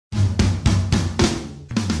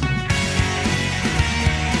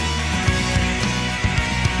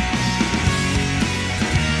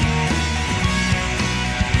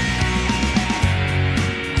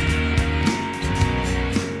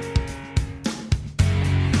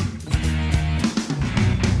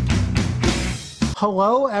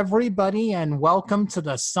Hello, everybody, and welcome to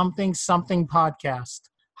the Something Something podcast.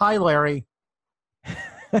 Hi, Larry.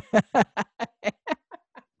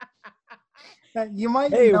 You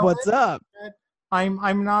might Hey, know what's up? that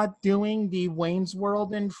I'm not doing the Wayne's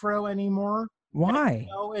World intro anymore. Why?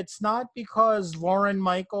 No, it's not because Lauren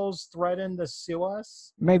Michaels threatened to sue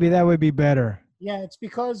us. Maybe that would be better. Yeah, it's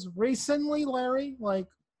because recently, Larry,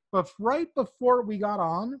 right before we got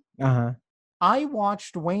on, Uh-huh. I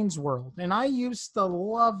watched Wayne's World, and I used to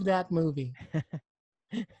love that movie.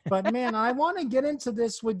 But man, I want to get into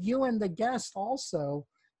this with you and the guest also.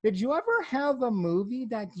 Did you ever have a movie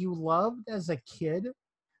that you loved as a kid,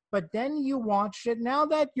 but then you watched it now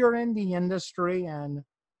that you're in the industry and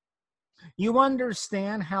you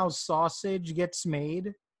understand how sausage gets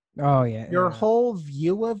made? Oh, yeah. Your whole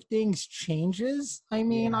view of things changes. I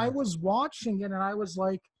mean, I Yeah. was watching it and I was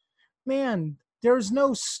like, man, there's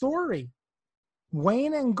no story.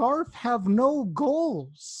 Wayne and Garth have no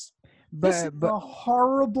goals. This is But a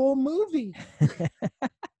horrible movie.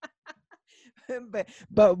 but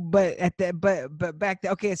at the but back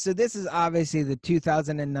then, okay, so this is obviously the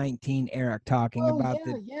 2019 Eric talking Oh about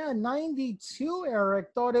yeah. 92 Eric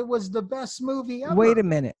thought it was the best movie ever. Wait a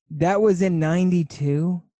minute. That was in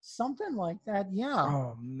 92? Something like that, yeah.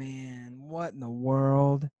 Oh man, what in the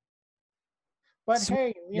world? But Sweet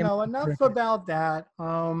hey, Jiminy enough Cricket. about that.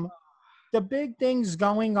 The big things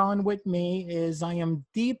going on with me is I am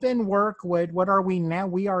deep in work with what are we now?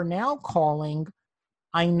 We are now calling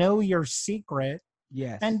I Know Your Secret.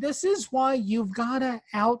 Yes. And this is why you've got to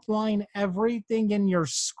outline everything in your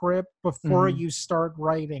script before you start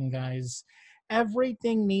writing, guys.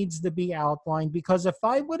 Everything needs to be outlined because if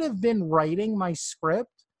I would have been writing my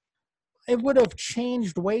script, it would have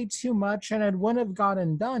changed way too much and it wouldn't have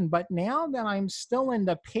gotten done. But now that I'm still in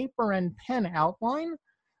the paper and pen outline,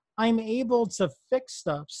 I'm able to fix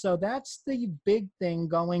stuff. So that's the big thing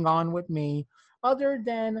going on with me, other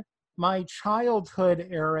than my childhood,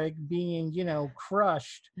 Eric, being,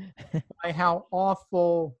 crushed by how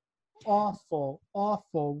awful, awful,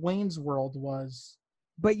 awful Wayne's World was.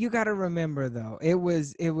 But you got to remember though, it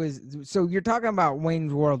was so you're talking about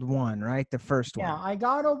Wayne's World 1, right? The first one. Yeah, I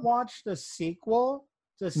gotta watch the sequel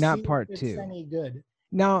to Not see part if it's 2. any good.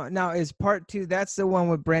 Now is part 2, that's the one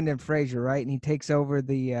with Brendan Fraser, right? And he takes over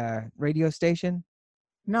the radio station?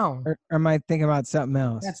 No, Or am I thinking about something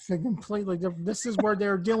else? that's completely different. This is where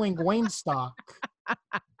they're doing Wayne stock.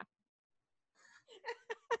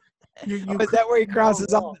 Is that where he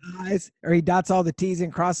crosses all the I's? Or he dots all the T's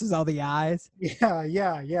and crosses all the I's?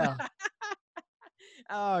 Yeah.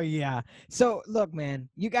 Oh, yeah. So, look, man,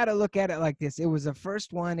 you got to look at it like this. It was the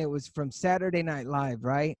first one. It was from Saturday Night Live,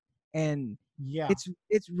 right? And Yeah.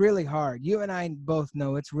 it's really hard. You and I both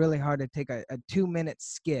know it's really hard to take a 2-minute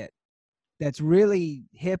skit that's really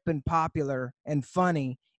hip and popular and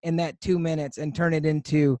funny in that 2 minutes and turn it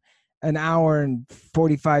into an hour and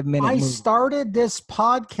 45-minute I movie. started this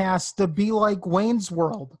podcast to be like Wayne's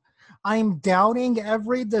World. I'm doubting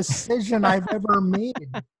every decision I've ever made.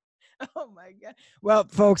 Oh my God. Well,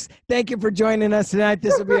 folks, thank you for joining us tonight.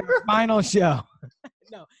 This will be our final show.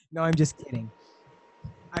 No, I'm just kidding.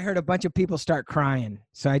 I heard a bunch of people start crying,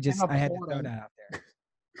 so I had to throw that out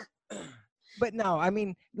there. But no, I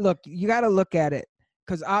mean, look, you got to look at it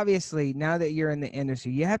because obviously now that you're in the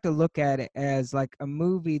industry, you have to look at it as like a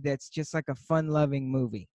movie that's just like a fun-loving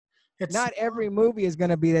movie. Not every movie is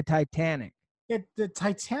going to be the Titanic. The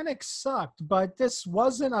Titanic sucked, but this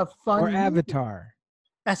wasn't a fun movie. Or Avatar.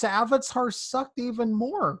 As Avatar sucked even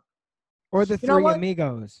more. Or the Three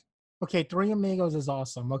Amigos. Okay, Three Amigos is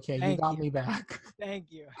awesome. Okay, you got me back. Thank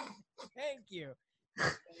you. Thank you.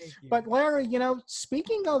 But Larry,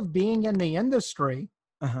 speaking of being in the industry,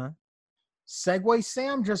 Segway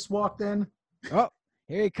Sam just walked in. Oh,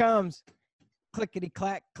 here he comes. Clickety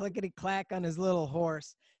clack on his little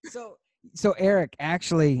horse. So Eric,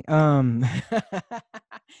 actually,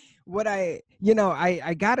 what I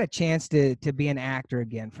got a chance to be an actor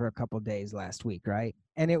again for a couple days last week, right?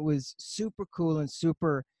 And it was super cool and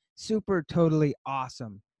super totally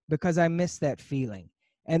awesome because I missed that feeling.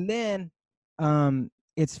 And then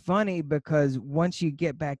it's funny because once you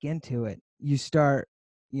get back into it, you start,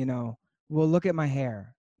 well, look at my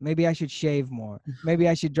hair. Maybe I should shave more. Maybe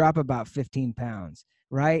I should drop about 15 pounds,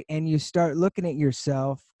 right? And you start looking at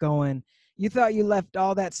yourself going, you thought you left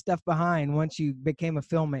all that stuff behind once you became a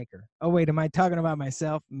filmmaker. Oh, wait, am I talking about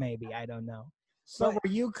myself? Maybe, I don't know. So were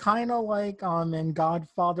you kind of like in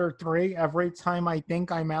Godfather 3, every time I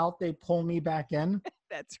think I'm out, they pull me back in?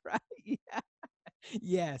 That's right, yeah.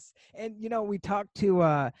 Yes. And, we talked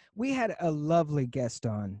to, we had a lovely guest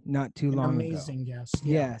on not too long ago. Amazing guest.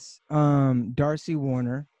 Yeah. Yes. Darcy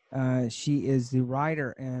Warner. She is the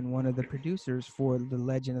writer and one of the producers for The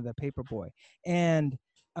Legend of the Paperboy. And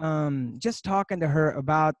just talking to her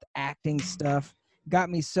about acting stuff got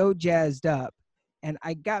me so jazzed up, and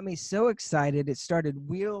I got me so excited. It started,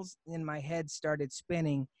 wheels in my head started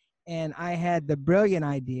spinning, and I had the brilliant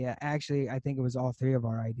idea. Actually, I think it was all three of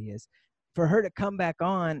our ideas for her to come back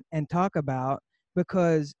on and talk about,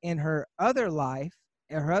 because in her other life,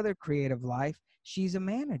 in her other creative life, she's a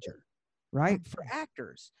manager, right, for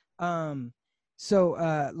actors.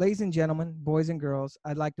 Ladies and gentlemen, boys and girls,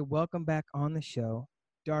 I'd like to welcome back on the show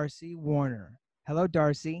Darcy Warner. Hello,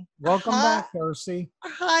 Darcy. Welcome Hi, back, Darcy.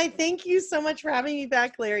 hi, thank you so much for having me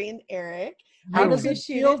back, Larry and Eric. How I does it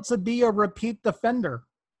appreciate feel it. to be a repeat defender?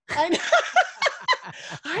 I know.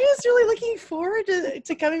 I was really looking forward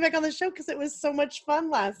to coming back on the show because it was so much fun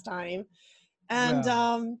last time. And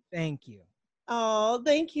Well, thank you. oh,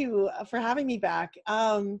 thank you for having me back.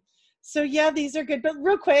 So yeah, these are good. But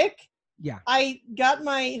real quick, Yeah. I got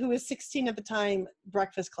my, who was 16 at the time,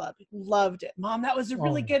 Breakfast Club. Loved it. Mom, that was a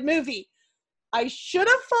really good movie. I should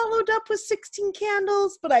have followed up with 16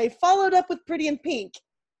 Candles, but I followed up with Pretty in Pink.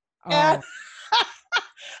 And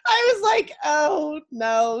I was like, oh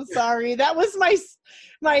no, sorry. That was my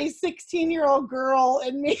 16-year-old girl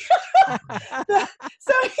and me.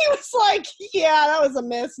 So he was like, yeah, that was a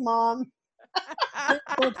miss, Mom.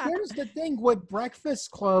 But here's the thing with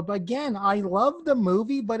Breakfast Club. Again, I love the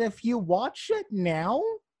movie, but if you watch it now,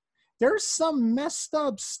 there's some messed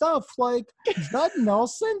up stuff. Like Judd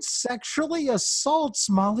Nelson sexually assaults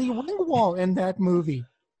Molly Ringwald in that movie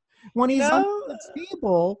when he's on the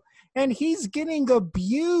table and he's getting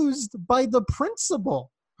abused by the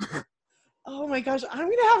principal. Oh my gosh, I'm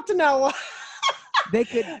gonna have to know. They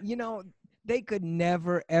could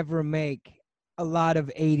never ever make a lot of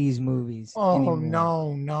 80s movies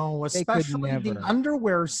anymore. No, especially the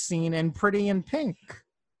underwear scene in Pretty in Pink.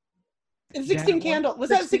 16 Candles. Was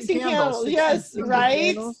that 16 Candles? Yes,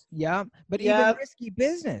 right? Candles. Yeah, but even Risky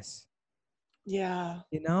Business. Yeah.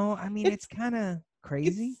 You know, I mean, it's kind of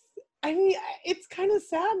crazy. It's kind of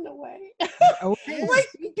sad in a way. Oh, like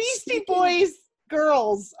Beastie Boys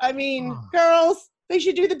girls. I mean, girls, they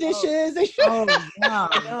should do the dishes. They should. Oh,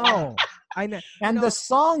 yeah. I know. And the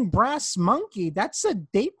song Brass Monkey, that's a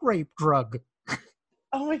date rape drug.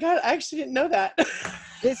 Oh my God, I actually didn't know that.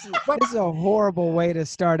 This is a horrible way to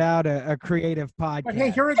start out a creative podcast. But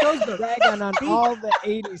hey, here it goes. Dragging on all the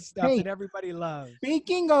 80s stuff that everybody loves.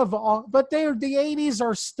 Speaking of all, but the 80s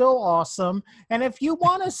are still awesome. And if you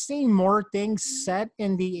want to see more things set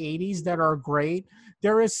in the 80s that are great,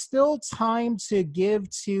 there is still time to give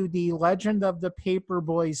to the Legend of the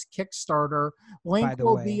Paperboys Kickstarter. Link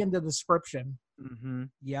will be in the description. Mm-hmm.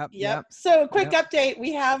 Yep. So quick update.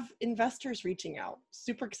 We have investors reaching out.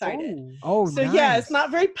 Super excited. So nice. Yeah, it's not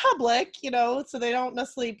very public, so they don't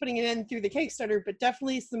necessarily putting it in through the Kickstarter, but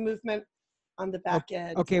definitely some movement on the back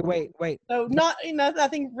end. Okay, wait. So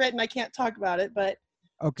nothing written. I can't talk about it, but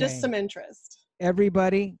just some interest.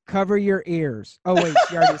 Everybody cover your ears. Oh wait,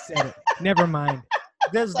 she already said it. Never mind.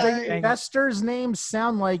 Does the investor's name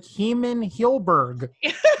sound like Heman Hilberg?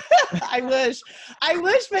 I wish.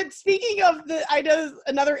 But speaking of I know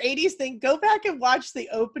another 80s thing, go back and watch the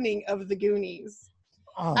opening of The Goonies.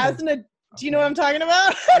 Do you know what I'm talking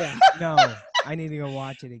about? Yeah, no, I need to go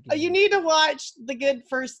watch it again. You need to watch the good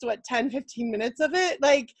first, 10, 15 minutes of it.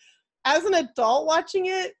 Like, as an adult watching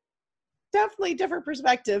it, definitely different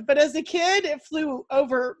perspective. But as a kid, it flew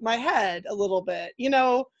over my head a little bit.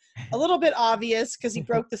 A little bit obvious because he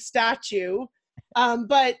broke the statue.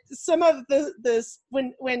 But some of this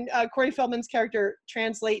when Corey Feldman's character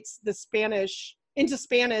translates the Spanish into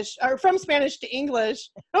Spanish, or from Spanish to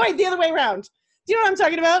English. Oh wait, the other way around. Do you know what I'm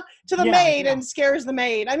talking about? To the maid and scares the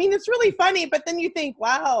maid. I mean, it's really funny, but then you think,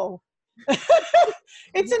 wow,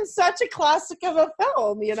 it's in such a classic of a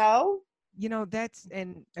film, That's,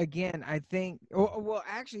 and again, I think, well,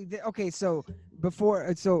 actually, okay, so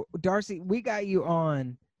Darcy, we got you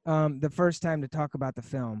on the first time to talk about the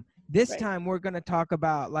film. This time we're going to talk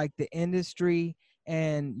about like the industry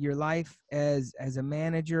and your life as a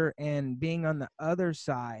manager and being on the other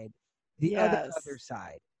side, other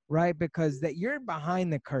side, right? Because that you're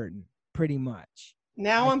behind the curtain pretty much.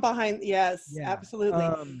 Now I'm behind. Yes,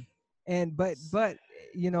 absolutely. But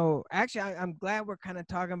actually I'm glad we're kind of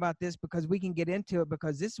talking about this because we can get into it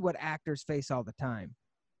because this is what actors face all the time,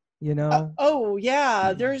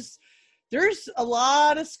 There's a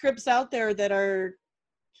lot of scripts out there that are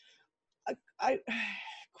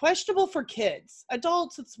questionable for kids.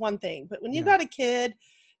 Adults, it's one thing, but when you got a kid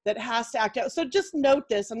that has to act out, so just note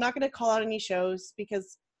this. I'm not going to call out any shows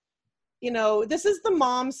because, this is the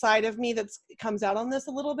mom side of me that comes out on this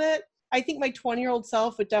a little bit. I think my 20-year-old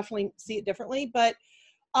self would definitely see it differently. But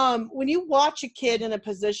when you watch a kid in a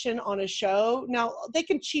position on a show, now they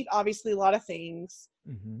can cheat obviously a lot of things.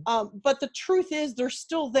 But the truth is they're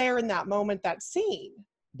still there in that moment, that scene.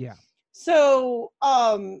 Yeah. So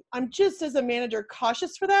I'm just, as a manager,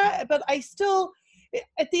 cautious for that. But I still,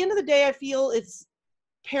 at the end of the day, I feel it's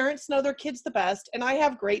parents know their kids the best. And I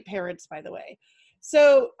have great parents, by the way.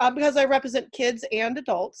 So because I represent kids and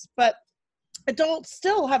adults, but adults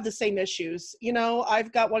still have the same issues. You know,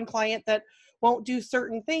 I've got one client that won't do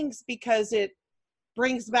certain things because it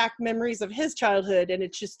brings back memories of his childhood and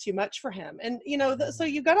it's just too much for him. And, you know, so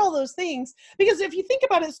you've got all those things, because if you think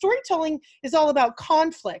about it, storytelling is all about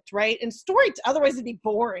conflict, right? And otherwise it'd be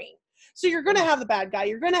boring. So you're going to have the bad guy,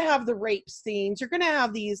 you're going to have the rape scenes, you're going to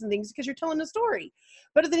have these and things because you're telling a story.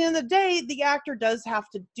 But at the end of the day, the actor does have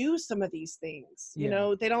to do some of these things. You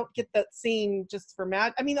know, they don't get that scene just for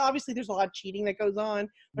mad. I mean, obviously there's a lot of cheating that goes on.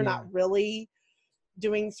 They're not really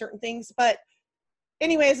doing certain things. But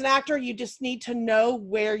anyway, as an actor, you just need to know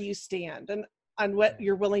where you stand and what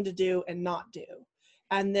you're willing to do and not do.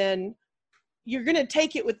 And then you're going to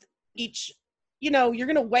take it with each, you know, you're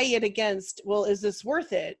going to weigh it against, well, is this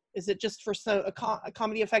worth it? Is it just for a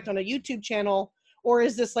comedy effect on a YouTube channel? Or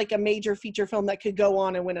is this like a major feature film that could go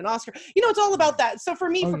on and win an Oscar? You know, it's all about that. So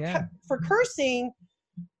for me, for cursing,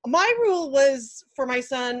 my rule was, for my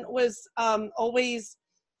son, was always,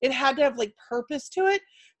 it had to have like purpose to it.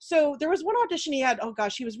 So there was one audition he had, oh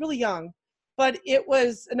gosh, he was really young, but it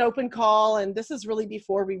was an open call. And this is really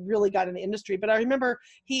before we really got in the industry. But I remember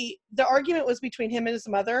the argument was between him and his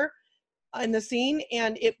mother in the scene,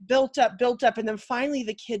 and it built up. And then finally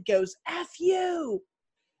the kid goes, F you.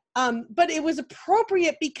 But it was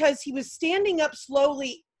appropriate because he was standing up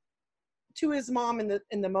slowly to his mom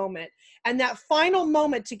in the moment. And that final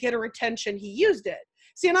moment to get her attention, he used it.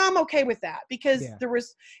 See, and I'm okay with that because there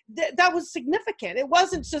was, that was significant. It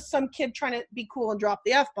wasn't just some kid trying to be cool and drop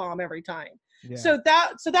the F-bomb every time. Yeah. So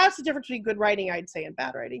that's the difference between good writing, I'd say, and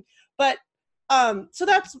bad writing. But, so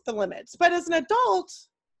that's the limits. But as an adult,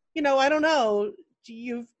 you know, I don't know,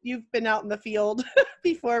 you've been out in the field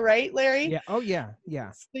before, right, Larry? Yeah. Oh yeah.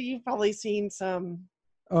 Yeah. So you've probably seen some.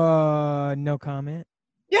 No comment.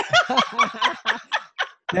 Yeah.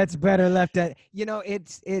 That's better left at, you know,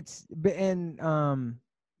 it's been,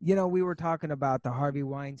 you know, we were talking about the Harvey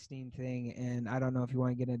Weinstein thing, and I don't know if you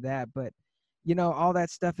want to get into that, but you know, all that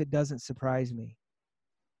stuff, it doesn't surprise me.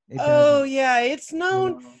 Yeah. It's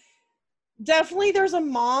known. You know. Definitely there's a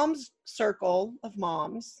mom's circle of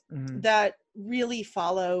moms that really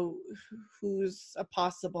follow who's a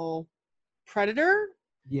possible predator.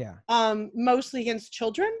 Yeah. Mostly against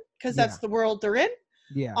children, because that's the world they're in.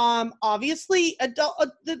 Yeah. Obviously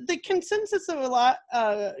the consensus of a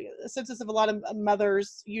lot of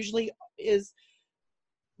mothers usually is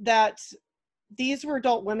that these were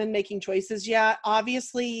adult women making choices. Yeah,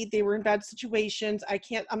 obviously they were in bad situations.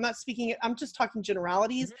 I'm just talking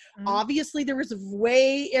generalities. Mm-hmm. Obviously there was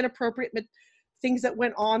way inappropriate things that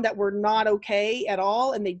went on that were not okay at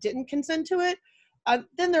all, and they didn't consent to it.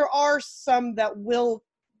 Then there are some that will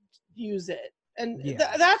use it. And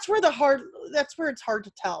that's where it's hard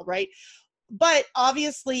to tell, right? But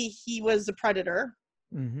obviously he was a predator.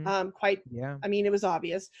 Mm-hmm. I mean, it was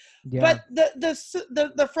obvious. Yeah. But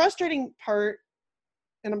the frustrating part,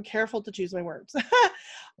 and I'm careful to choose my words,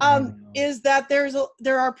 is that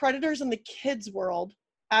there are predators in the kids' world,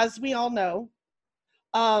 as we all know.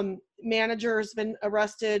 Manager's been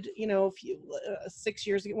arrested, you know, 6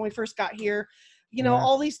 years ago when we first got here. You know,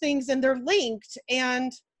 all these things, and they're linked,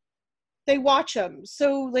 and they watch them.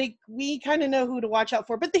 So like, we kind of know who to watch out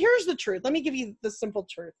for. But here's the truth. Let me give you the simple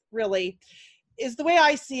truth, really. Is the way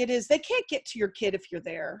I see it is they can't get to your kid if you're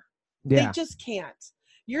there. Yeah. They just can't.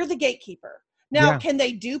 You're the gatekeeper. Now, can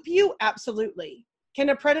they dupe you? Absolutely. Can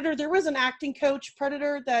a predator, there was an acting coach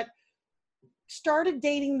predator that started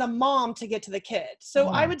dating the mom to get to the kid. So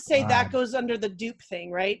I would say that goes under the dupe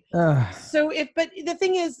thing, right? So but the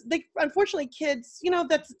thing is, unfortunately kids, you know,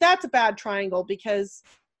 that's a bad triangle, because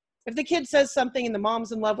if the kid says something and the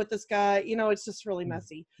mom's in love with this guy, you know, it's just really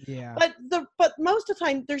messy. Yeah. But most of the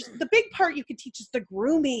time, there's the big part you could teach is the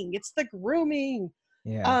grooming. It's the grooming.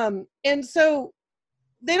 Yeah. And so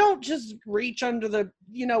they don't just reach under the,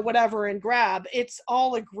 you know, whatever and grab. It's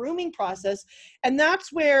all a grooming process. And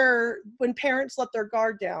that's where, when parents let their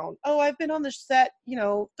guard down, oh, I've been on the set, you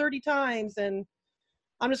know, 30 times, and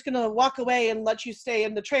I'm just going to walk away and let you stay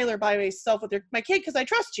in the trailer by myself with my kid because I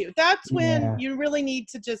trust you. That's when you really need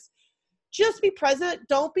to just be present.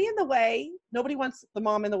 Don't be in the way. Nobody wants the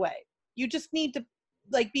mom in the way. You just need to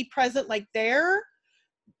like be present, like there.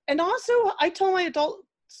 And also I tell my adult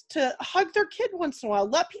to hug their kid once in a while.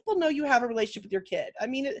 Let people know you have a relationship with your kid. I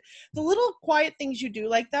mean, the little quiet things you do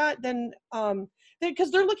like that, then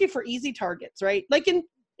because they're looking for easy targets, right? Like in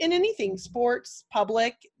anything, sports,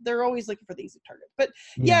 public, they're always looking for the easy target. But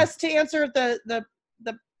yes, to answer the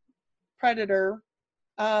Predator,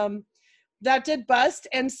 that did bust,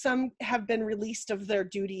 and some have been released of their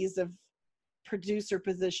duties of producer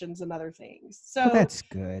positions and other things. So that's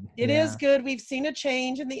good. It is good. We've seen a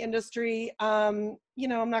change in the industry. I'm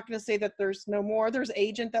not going to say that there's no more. There's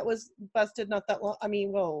Agent that was busted not that long. I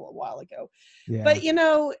mean, well, a while ago. Yeah. But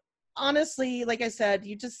honestly, like I said,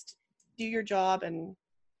 you just do your job and.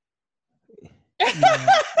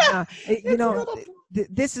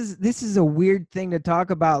 This is a weird thing to talk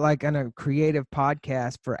about, like on a creative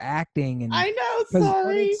podcast for acting. And I know,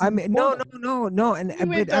 sorry. I mean, no, and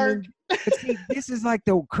but see, this is like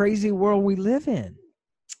the crazy world we live in.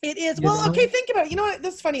 It is. Well, okay, think about it. You know what?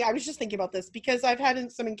 This is funny. I was just thinking about this because I've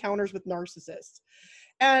had some encounters with narcissists.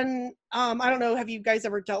 And I don't know, have you guys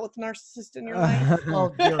ever dealt with a narcissist in your life?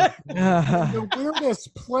 Oh, the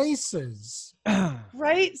weirdest places.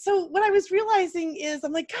 Right? So what I was realizing is,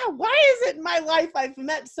 I'm like, God, why is it in my life I've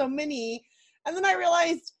met so many? And then I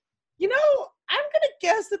realized, I'm going to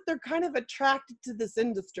guess that they're kind of attracted to this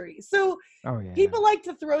industry. So people like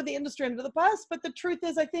to throw the industry under the bus, but the truth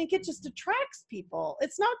is, I think it just attracts people.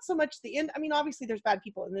 It's not so much I mean, obviously there's bad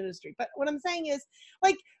people in the industry, but what I'm saying is,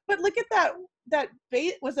 like, but look at that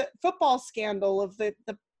was it football scandal of the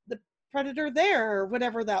Predator there, or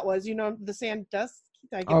whatever that was, the Sandusky.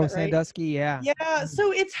 Sandusky, yeah. Yeah,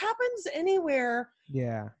 so it happens anywhere.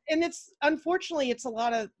 Yeah. And unfortunately, it's a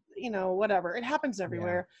lot of, whatever. It happens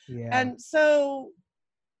everywhere. Yeah. And so,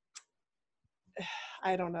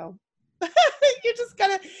 I don't know. You just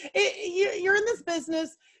gotta, you're in this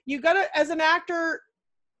business. You gotta, as an actor,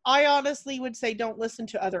 I honestly would say don't listen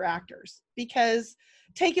to other actors, because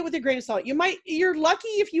take it with a grain of salt. You're lucky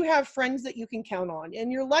if you have friends that you can count on.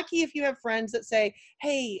 And you're lucky if you have friends that say,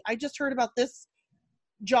 hey, I just heard about this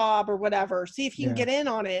job or whatever. See if you can get in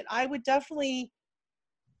on it. I would definitely,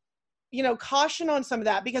 caution on some of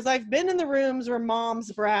that, because I've been in the rooms where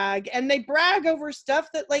moms brag, and they brag over stuff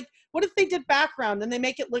that, like, what if they did background and they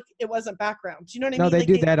make it look it wasn't background? Do you know what I mean? No, they like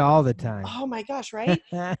do that all the time. Oh my gosh, right?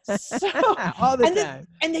 So, all the time.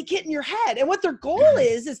 And they get in your head, and what their goal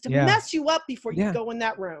is to mess you up before you go in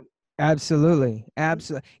that room. Absolutely. And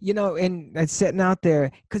it's sitting out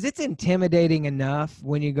there, because it's intimidating enough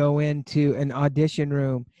when you go into an audition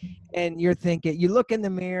room and you're thinking, you look in the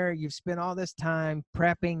mirror, you've spent all this time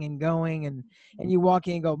prepping and going, and you walk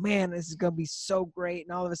in and go, man, this is going to be so great.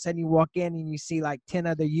 And all of a sudden you walk in and you see like 10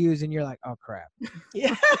 other yous, and you're like, oh crap.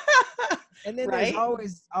 Yeah. And then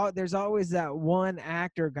there's always that one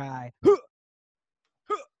actor guy.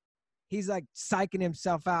 He's like psyching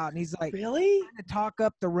himself out, and he's like really trying to talk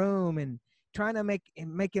up the room and trying to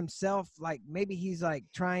make himself like, maybe he's like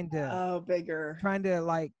trying to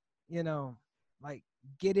like, like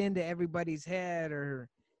get into everybody's head, or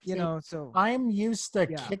so I'm used to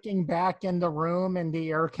kicking back in the room in the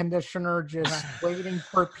air conditioner, just waiting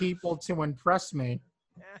for people to impress me.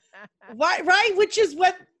 Right, which is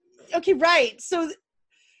what right.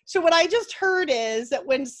 So what I just heard is that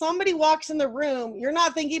when somebody walks in the room, you're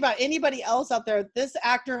not thinking about anybody else out there. This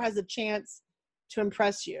actor has a chance to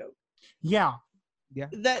impress you. Yeah.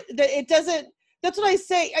 That it doesn't. That's what I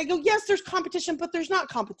say. I go, yes, there's competition, but there's not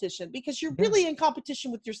competition, because you're really in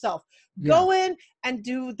competition with yourself. Go in and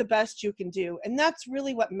do the best you can do, and that's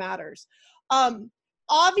really what matters.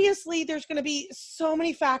 Obviously, there's going to be so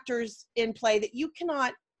many factors in play that you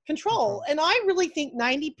cannot control, and I really think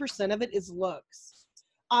 90% of it is looks.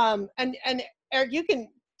 And Eric, you can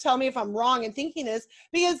tell me if I'm wrong in thinking this,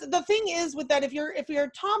 because the thing is with that, if you're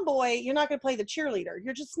a tomboy, you're not going to play the cheerleader.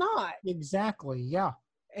 You're just not. Exactly. Yeah.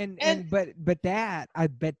 But that, I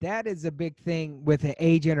bet that is a big thing with an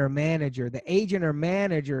agent or manager. The agent or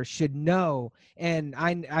manager should know, and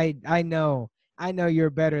I know you're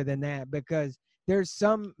better than that, because there's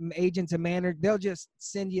some agents and managers, they'll just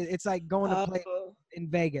send you. It's like going to play in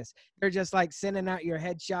Vegas. They're just like sending out your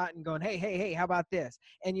headshot and going, hey, how about this?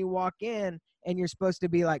 And you walk in and you're supposed to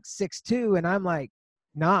be like 6'2", and I'm like,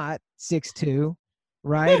 not 6'2",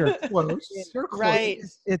 right? Or close. You're close. Right.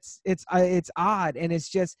 It's odd, and it's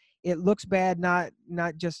just, it looks bad, not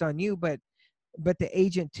just on you, but the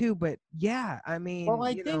agent too. But yeah, I mean, well,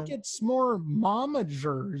 I think it's more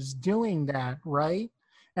momagers doing that, right?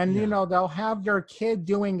 And, they'll have their kid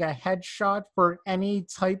doing a headshot for any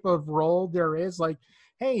type of role there is. Like,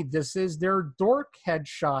 hey, this is their dork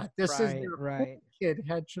headshot. This is their kid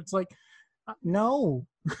headshot. It's like, No.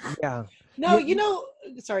 Yeah. No, You-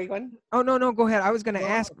 sorry, go on. Oh, no, go ahead. I was going to Go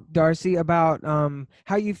ask Darcy about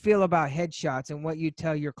how you feel about headshots and what you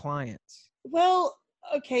tell your clients. Well,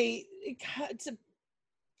 okay.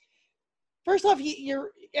 First off,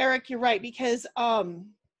 Eric, you're right, because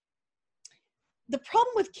the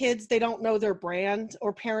problem with kids, they don't know their brand,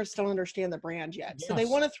 or parents don't understand the brand yet. So they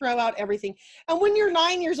Yes. want to throw out everything. And when you're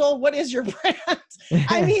 9 years old, what is your brand?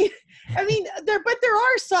 I mean, but there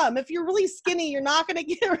are some. If you're really skinny, you're not going to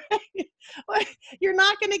get you're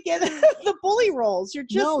not going to get the bully roles. You're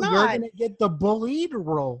just No, not. you're going to get the bullied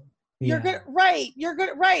role. You're Yeah. good, right? You're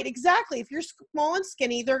good, right? Exactly. If you're small and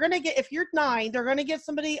skinny, they're gonna get. If you're 9, they're gonna get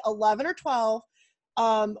somebody 11 or 12,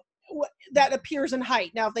 that appears in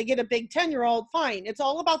height. Now, if they get a big 10-year-old, fine. It's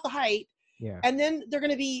all about the height, Yeah. and then they're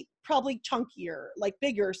gonna be probably chunkier, like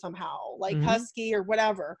bigger somehow, like Mhm. husky or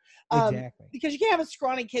whatever. Exactly. Because you can't have a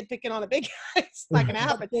scrawny kid picking on a big guy. It's not gonna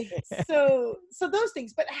happen. So those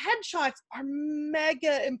things, but headshots are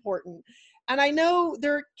mega important. And I know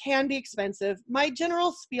they can be expensive. My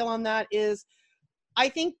general spiel on that is, I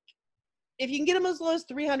think if you can get them as low as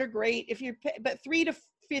 300, great. But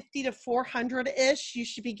 350 to 400 ish, you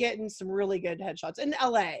should be getting some really good headshots in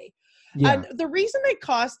LA. Yeah. And the reason they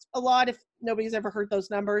cost a lot, if nobody's ever heard those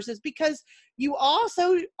numbers, is because you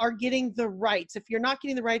also are getting the rights. If you're not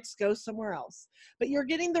getting the rights, go somewhere else. But you're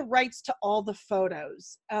getting the rights to all the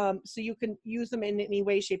photos, so you can use them in any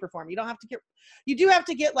way, shape, or form. You don't have to get. You do have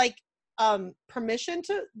to get like permission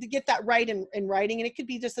to get that right in writing, and it could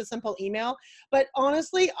be just a simple email. But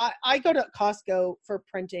honestly, I go to Costco for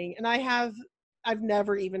printing, and I've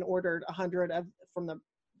never even ordered 100 from the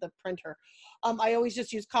printer. I always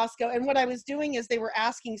just use Costco. And what I was doing is they were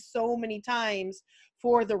asking so many times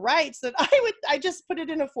for the rights that I just put it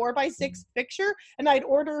in a 4x6 picture, and I'd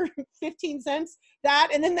order 15 cents that,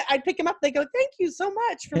 and then I'd pick them up. They go, "Thank you so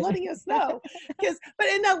much for letting us know." But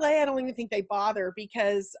in LA, I don't even think they bother,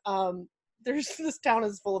 because this town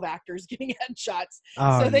is full of actors getting headshots.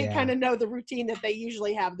 Oh, So they yeah. kind of know the routine that they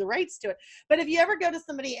usually have the rights to it. But if you ever go to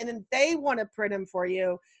somebody and then they want to print them for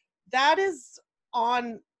you, that is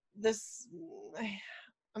on this,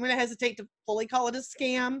 I'm going to hesitate to fully call it a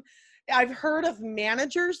scam. I've heard of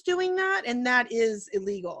managers doing that, and that is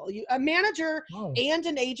illegal. A manager Oh. and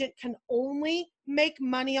an agent can only make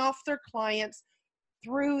money off their clients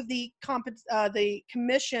through the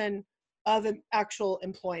commission of an actual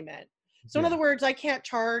employment. So in Yeah. other words, I can't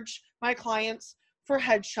charge my clients for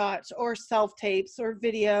headshots or self-tapes or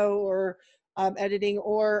video or editing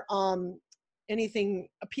or anything,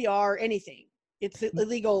 a PR, anything. It's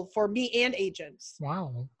illegal for me and agents.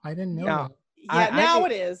 Wow. I didn't know Yeah. that. Yeah, I now knew-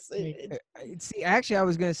 it is. See, actually, I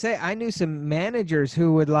was going to say, I knew some managers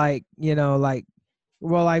who would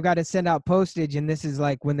well, I've got to send out postage, and this is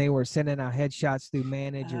like when they were sending out headshots through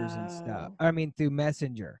managers and stuff. Oh. I mean, through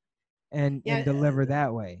Messenger, and Yeah, deliver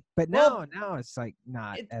that way. But well, now it's like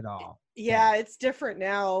not at all. Yeah, it's different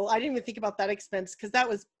now. I didn't even think about that expense, because that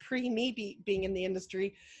was pre me being in the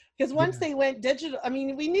industry. Because once they went digital, I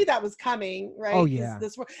mean, we knew that was coming, right? Oh, yeah.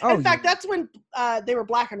 In fact, that's when they were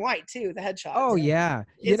black and white too, the headshots. Oh yeah.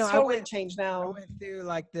 It's totally changed I now. went through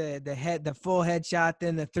like the full headshot,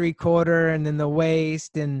 then the 3/4, and then the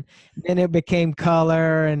waist, and then it became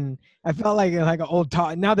color, and I felt like an old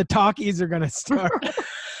talk. Now the talkies are gonna start.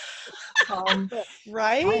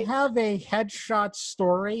 Right? I have a headshot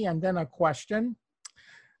story and then a question.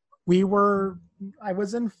 I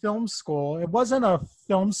was in film school. It wasn't a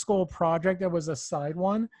film school project, it was a side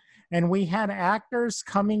one. And we had actors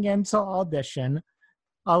coming into audition.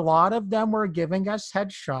 A lot of them were giving us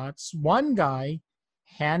headshots. One guy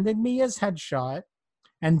handed me his headshot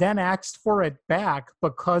and then asked for it back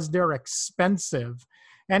because they're expensive.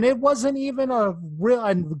 And it wasn't even a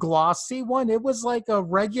real glossy one. It was like a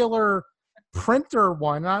regular printer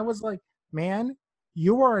one. And I was like, man,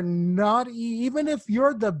 you are not, even if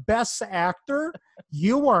you're the best actor,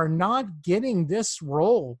 you are not getting this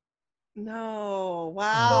role. No.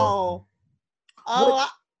 Wow. Oh,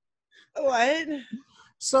 what?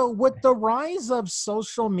 So with the rise of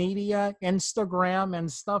social media, Instagram and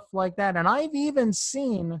stuff like that, and I've even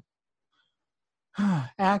seen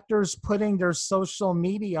actors putting their social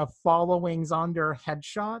media followings on their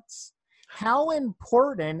headshots. How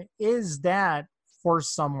important is that for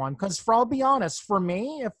someone? Because I'll be honest, for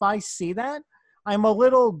me, if I see that, I'm a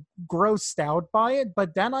little grossed out by it,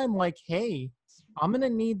 but then I'm like, hey, I'm going to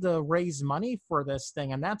need to raise money for this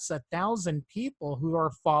thing. And that's 1,000 people who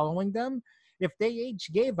are following them. If they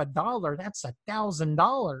each gave $1, that's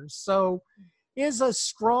 $1,000. So is a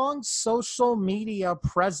strong social media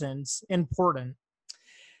presence important?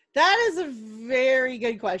 That is a very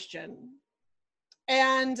good question.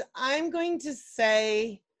 And I'm going to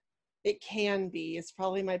say it can be. It's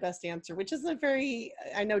probably my best answer, which isn't very,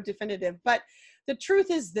 I know, definitive. But the truth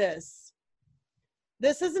is this: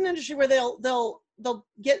 this is an industry where they'll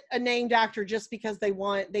get a named actor just because they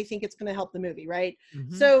think it's going to help the movie, right?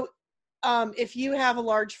 Mhm. So if you have a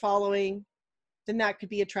large following, then that could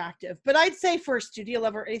be attractive. But I'd say for a studio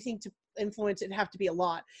level or anything to influence, it'd have to be a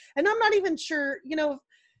lot. And I'm not even sure,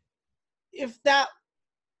 if that,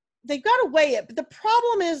 they've got to weigh it. But the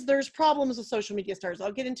problem is there's problems with social media stars.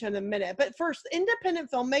 I'll get into in a minute. But first, independent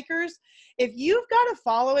filmmakers, if you've got a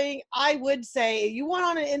following, I would say you want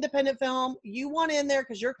on an independent film, you want in there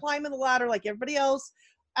because you're climbing the ladder like everybody else.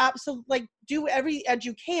 Absolutely, like do every edge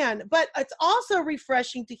you can. But it's also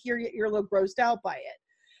refreshing to hear you're a little grossed out by it.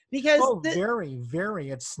 Because very, very,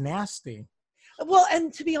 it's nasty. Well,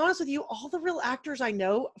 and to be honest with you, all the real actors I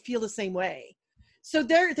know feel the same way. So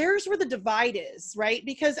there's where the divide is, right?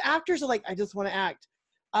 Because actors are like, I just want to act,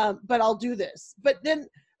 but I'll do this. But then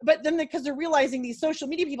because they're realizing these social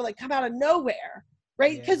media people like come out of nowhere,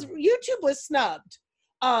 right? Because YouTube was snubbed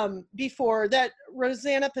before that.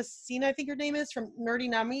 Rosanna Pacina, I think her name is, from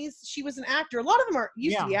Nerdy Nummies. She was an actor. A lot of them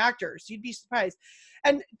used to be actors. You'd be surprised.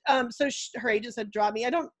 And so her agent said, drop me. I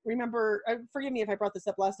don't remember. Forgive me if I brought this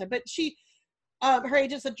up last time, but her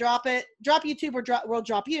agent said, drop YouTube or we'll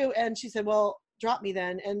drop you. And she said, well, drop me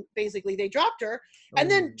then. And basically they dropped her. And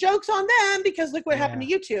then joke's on them because look what happened to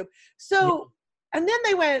YouTube. So, and then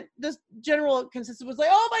they went, this general consensus was like,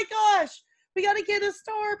 oh my gosh, we got to get a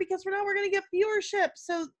star because we're going to get viewership.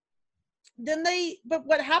 So then but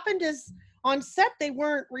what happened is on set, they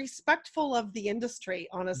weren't respectful of the industry,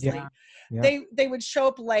 honestly. They would show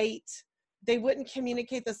up late. They wouldn't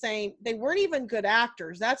communicate the same. They weren't even good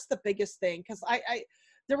actors. That's the biggest thing. Because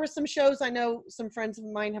there were some shows I know some friends of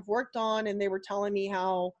mine have worked on, and they were telling me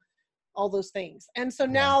how all those things. And so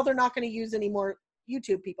now they're not going to use any more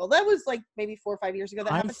YouTube people. That was like maybe 4 or 5 years ago.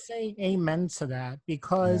 I say amen to that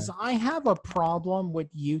because I have a problem with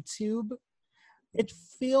YouTube. It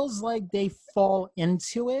feels like they fall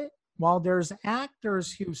into it while there's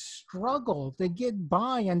actors who struggle to get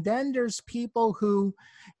by, and then there's people who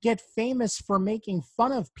get famous for making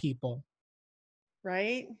fun of people.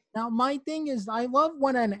 Right? Now, my thing is, I love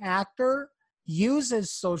when an actor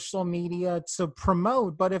uses social media to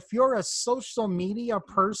promote, but if you're a social media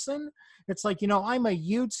person, it's like, I'm a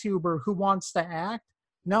YouTuber who wants to act.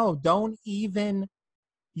 No, don't even,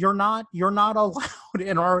 you're not allowed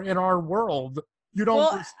in our world. You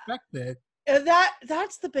don't respect it.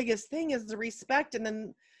 That's the biggest thing is the respect, and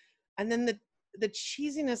then the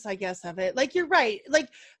cheesiness, I guess, of it. Like, you're right. Like,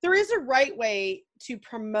 there is a right way to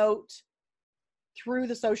promote through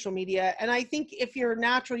the social media. And I think if you're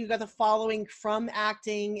natural, you got the following from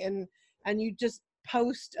acting and you just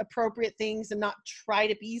post appropriate things and not try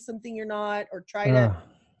to be something you're not, or try to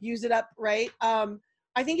use it up. Right.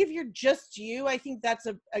 I think if you're just you, I think that's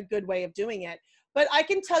a good way of doing it. But I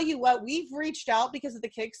can tell you what, we've reached out because of the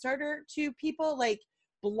Kickstarter to people like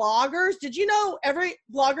bloggers. Did you know every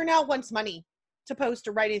blogger now wants money to post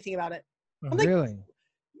or write anything about it? I'm like, really?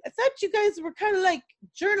 I thought you guys were kind of like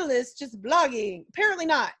journalists just blogging. Apparently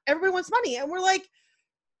not. Everybody wants money. And we're like,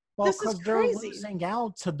 this is crazy. They're losing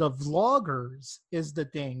out to the vloggers is the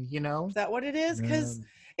thing, Is that what it is? Because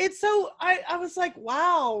it's so, I was like,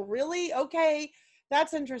 wow, really? Okay,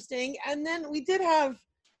 that's interesting. And then we did have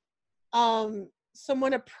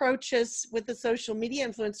someone approach us with a social media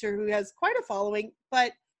influencer who has quite a following,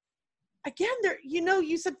 but again,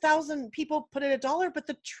 you said 1,000 people put in $1, but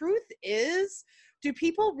the truth is, do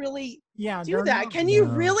people really do that? Can you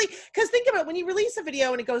really? Because think about it, when you release a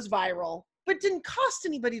video and it goes viral, but it didn't cost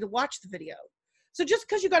anybody to watch the video. So just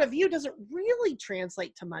because you got a view doesn't really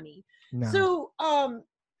translate to money. No. So I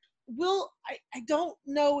don't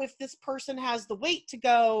know if this person has the weight to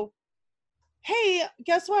go, hey,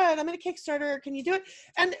 guess what? I'm in a Kickstarter. Can you do it?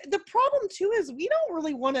 And the problem too is we don't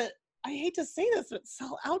really want to, I hate to say this, but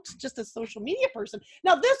sell out to just a social media person.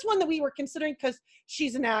 Now, this one that we were considering, because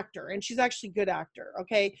she's an actor and she's actually a good actor.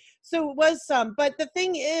 Okay. So it was some, but the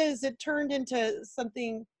thing is, it turned into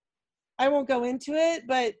something, I won't go into it,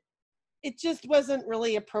 but it just wasn't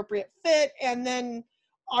really appropriate fit. And then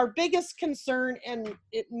our biggest concern, and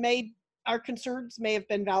our concerns may have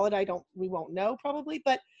been valid. We won't know probably,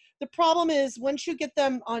 but the problem is once you get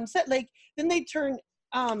them on set, like then they turn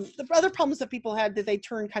the other problems that people had, that they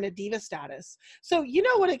turned kind of diva status. So you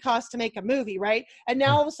know what it costs to make a movie, right? And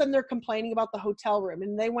now all of a sudden they're complaining about the hotel room,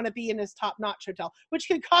 and they want to be in this top-notch hotel, which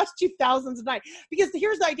can cost you thousands a night. Because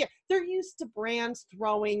here's the idea: they're used to brands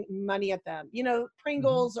throwing money at them. You know,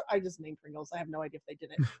 Pringles. I just named Pringles. I have no idea if they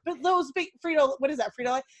did it, but those big Frito, what is that?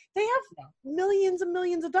 Frito-Lay. They have millions and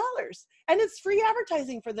millions of dollars, and it's free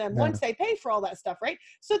advertising for them once they pay for all that stuff, right?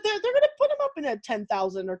 So they're going to put them up in a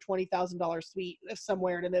 $10,000 or $20,000 suite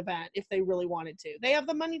somewhere at an event if they really wanted to. They have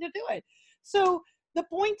the money to do it. So the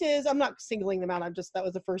point is, I'm not singling them out. That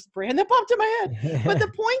was the first brand that popped in my head. But the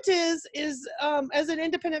point is as an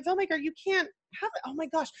independent filmmaker, you can't have it. Oh my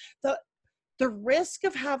gosh, the risk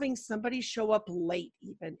of having somebody show up late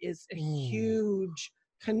even is a huge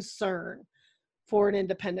concern for an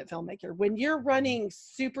independent filmmaker when you're running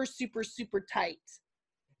super, super, super tight.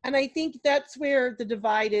 And I think that's where the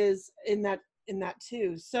divide is in that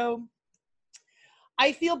too. So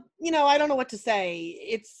I feel, I don't know what to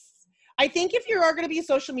say. I think if you are going to be a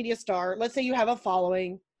social media star, let's say you have a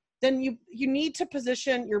following, then you need to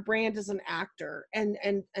position your brand as an actor and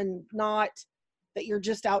not that you're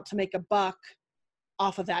just out to make a buck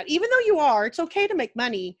off of that. Even though you are, it's okay to make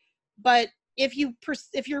money, but if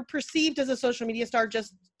you're perceived as a social media star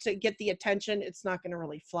just to get the attention, it's not going to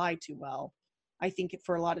really fly too well. I think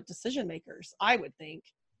for a lot of decision makers, I would think,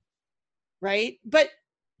 right? But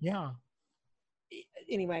yeah.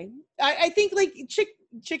 Anyway, I think like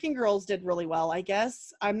Chicken Girls did really well. I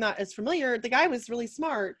guess I'm not as familiar. The guy was really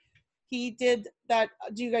smart. He did that.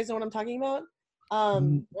 Do you guys know what I'm talking about? A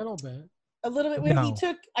little bit. A little bit. When he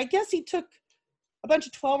took a bunch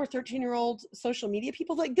of 12 or 13-year-old social media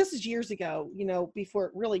people. Like, this is years ago, before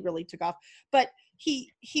it really, really took off. But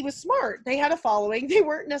he was smart. They had a following. They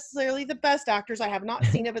weren't necessarily the best actors. I have not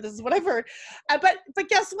seen it, but this is what I've heard. But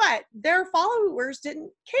guess what? Their followers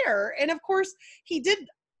didn't care. And of course, he did,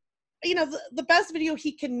 the best video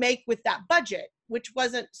he can make with that budget, which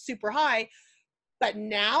wasn't super high. But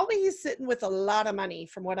now he's sitting with a lot of money,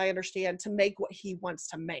 from what I understand, to make what he wants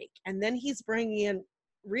to make. And then he's bringing in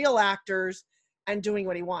real actors and doing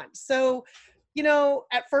what he wants. So,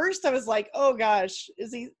 at first I was like, oh gosh,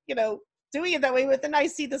 is he, doing it that way? But then I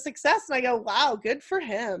see the success and I go, wow, good for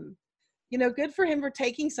him. Good for him for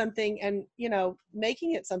taking something and,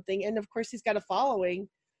 making it something. And of course he's got a following.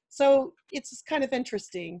 So it's just kind of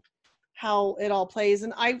interesting how it all plays.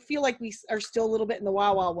 And I feel like we are still a little bit in the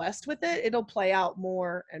Wild Wild West with it. It'll play out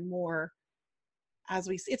more and more as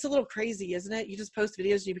we see. It's a little crazy, isn't it? You just post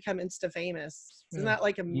videos and you become Insta famous. Isn't that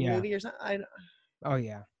like a movie or something? Oh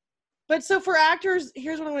yeah. But so for actors,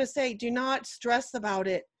 here's what I want to say: do not stress about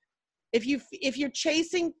it. If you're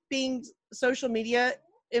chasing being social media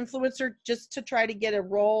influencer just to try to get a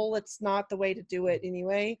role, it's not the way to do it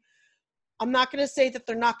anyway. I'm not going to say that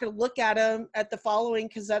they're not going to look at them at the following,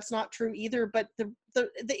 because that's not true either. But at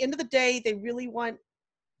the end of the day, they really want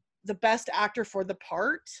the best actor for the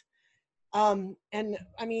part. And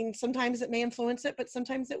I mean, sometimes it may influence it, but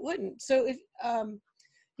sometimes it wouldn't. So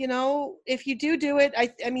if you do it,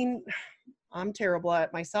 I mean, I'm terrible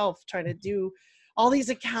at myself trying to do all these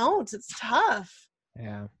accounts. It's tough.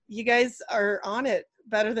 Yeah. You guys are on it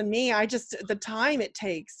better than me. The time it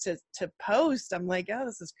takes to post, I'm like, oh,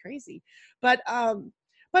 this is crazy. But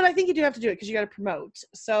I think you do have to do it because you got to promote.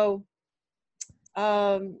 So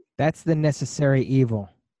that's the necessary evil.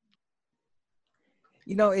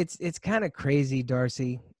 It's kind of crazy,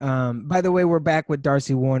 Darcy. By the way, we're back with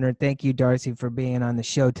Darcy Warner. Thank you, Darcy, for being on the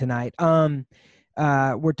show tonight.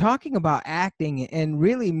 We're talking about acting and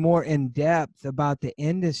really more in depth about the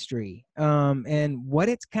industry and what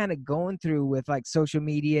it's kind of going through with like social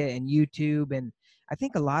media and YouTube. And I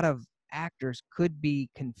think a lot of actors could be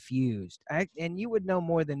confused. And you would know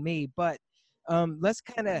more than me, but let's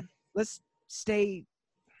stay,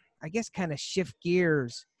 I guess, kind of shift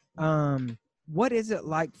gears. What is it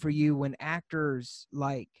like for you when actors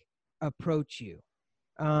like approach you?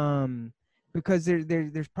 Because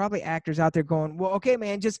there's probably actors out there going, well, okay,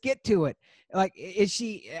 man, just get to it. Like,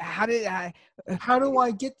 how do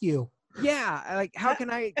I get you? Yeah. Like, how can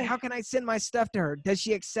I send my stuff to her? Does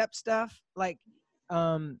she accept stuff? What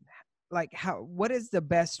is the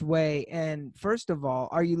best way? And first of all,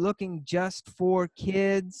 are you looking just for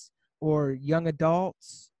kids or young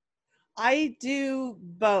adults? I do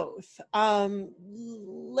both.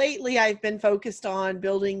 Lately I've been focused on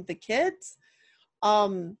building the kids.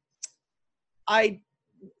 I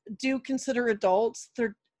do consider adults.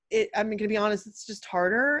 I'm going to be honest, it's just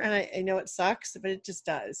harder, and I know it sucks, but it just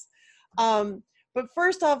does. But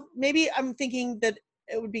first off, maybe I'm thinking that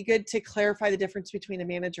it would be good to clarify the difference between a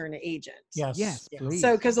manager and an agent. Yes, please.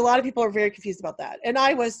 So, because a lot of people are very confused about that. And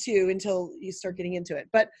I was too until you start getting into it.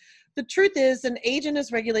 But the truth is, an agent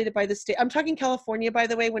is regulated by the state. I'm talking California, by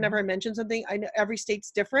the way, whenever I mention something. I know every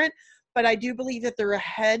state's different, but I do believe that they're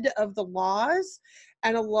ahead of the laws.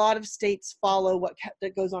 And a lot of states follow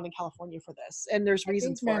that goes on in California for this. And there's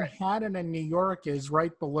reasons for it. Manhattan and New York is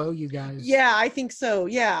right below you guys. Yeah, I think so.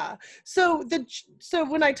 Yeah. So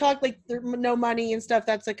when I talk like there's no money and stuff,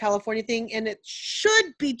 that's a California thing, and it should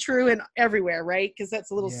be true in everywhere, right? Because that's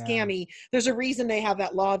a little scammy. There's a reason they have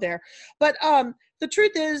that law there. But the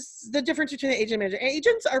truth is, the difference between the agent and manager.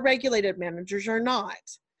 Agents are regulated, managers are not.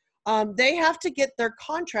 They have to get their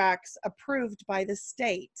contracts approved by the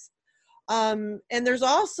state. And there's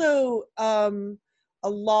also a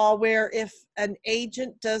law where if an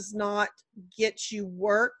agent does not get you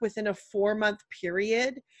work within a 4-month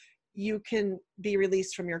period, you can be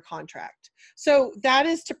released from your contract. So that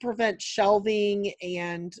is to prevent shelving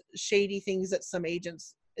and shady things that some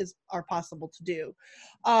agents are possible to do.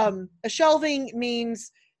 A shelving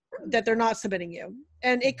means that they're not submitting you.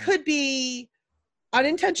 And it could be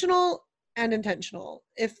unintentional and intentional.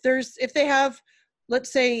 If they have,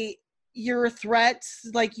 let's say, you're a threat,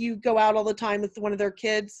 like you go out all the time with one of their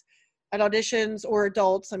kids at auditions, or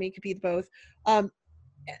adults, I mean, it could be both. And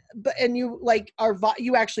you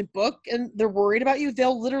you actually book and they're worried about you,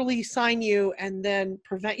 they'll literally sign you and then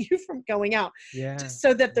prevent you from going out.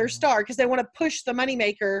 So that they're star, because they want to push the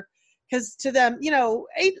moneymaker, because to them,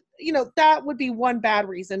 that would be one bad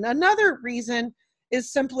reason. Another reason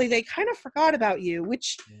is simply they kind of forgot about you,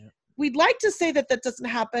 which we'd like to say that doesn't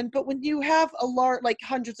happen, but when you have a large, like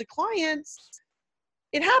hundreds of clients,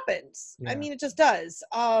 it happens. I mean, it just does.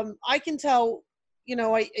 I can tell,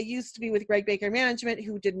 I used to be with Greg Baker Management,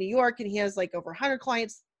 who did New York, and he has like over 100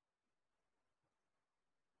 clients.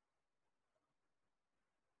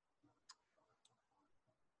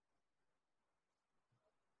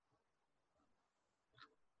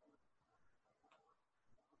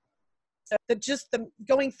 The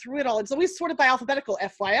going through it all, it's always sorted by alphabetical.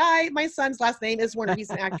 FYI, my son's last name is Warner. He's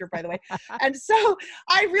an actor, by the way. And so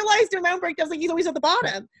I realized in my own breakdowns, like, he's always at the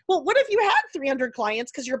bottom. Well, what if you had 300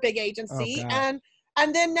 clients because you're a big agency, and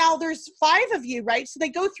then now there's 5 of you, right? So they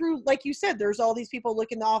go through, like you said, there's all these people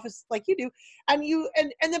look in the office like you do, and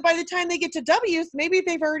then by the time they get to W's, maybe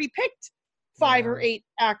they've already picked 5 or 8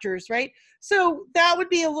 actors, right? So that would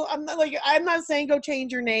be I'm not saying go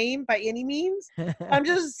change your name by any means. I'm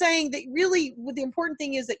just saying that really the important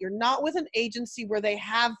thing is that you're not with an agency where they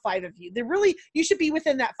have 5 of you. You should be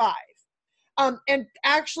within that 5. And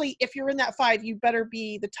actually, if you're in that 5, you better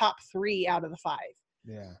be the top 3 out of the 5.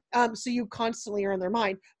 So you constantly are on their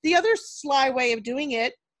mind. The other sly way of doing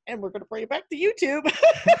it, and we're going to bring it back to YouTube,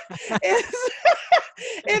 is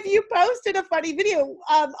if you posted a funny video,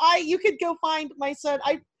 you could go find my son.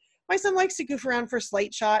 My son likes to goof around for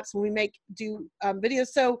Slate Shots when we do videos.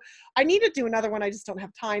 So I need to do another one. I just don't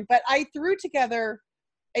have time. But I threw together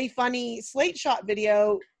a funny Slate Shot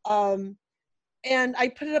video, and I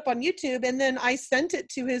put it up on YouTube, and then I sent it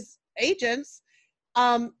to his agents,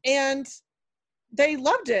 and they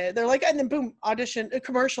loved it. They're like, and then boom, audition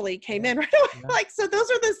commercially came in right away. Like, so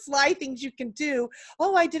those are the sly things you can do.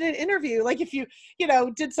 Oh, I did an interview. Like if you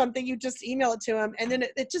did something, you just email it to them, and then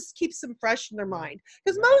it just keeps them fresh in their mind.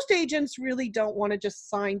 Because most agents really don't want to just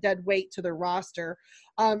sign dead weight to their roster.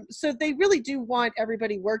 So they really do want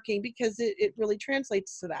everybody working, because it really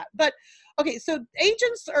translates to that. But okay, so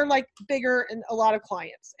agents are like bigger and a lot of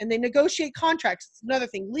clients, and they negotiate contracts. It's another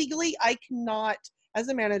thing. Legally, I cannot, as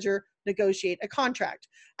a manager, negotiate a contract.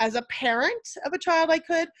 As a parent of a child, I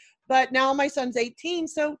could, but now my son's 18,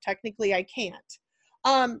 so technically I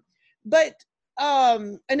can't. But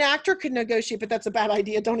an actor could negotiate, but that's a bad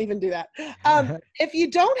idea. Don't even do that. If you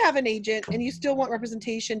don't have an agent and you still want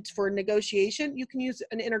representation for negotiation, you can use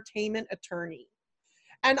an entertainment attorney.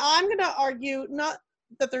 And I'm going to argue, not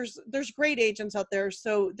that there's great agents out there,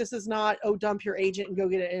 so this is not, dump your agent and go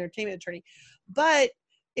get an entertainment attorney. But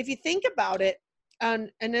if you think about it,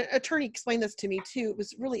 and an attorney explained this to me too. It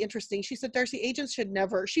was really interesting. She said, Darcy,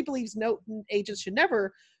 she believes no agents should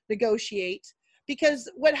never negotiate, because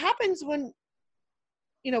what happens when,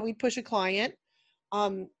 we push a client,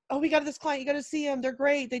 we got this client, you got to see them. They're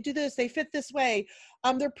great. They do this. They fit this way.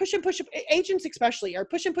 They're pushing. Agents especially are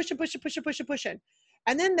pushing.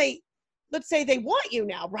 And then let's say they want you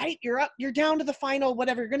now, right? You're down to the final,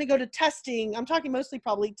 whatever. You're going to go to testing. I'm talking mostly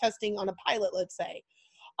probably testing on a pilot, let's say.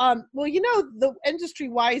 Well, the industry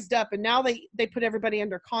wised up, and now they put everybody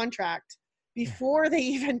under contract before they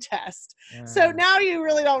even test. So now you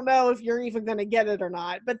really don't know if you're even going to get it or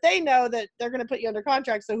not, but they know that they're going to put you under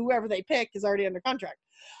contract. So whoever they pick is already under contract.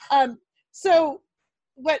 So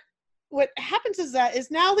what happens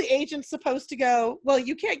is now the agent's supposed to go, well,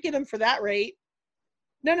 you can't get him for that rate.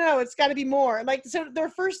 No, it's got to be more. Like, so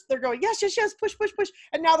they're going, yes, push.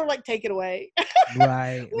 And now they're like, take it away.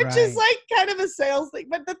 Right. Which is like kind of a sales thing.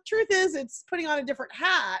 But the truth is it's putting on a different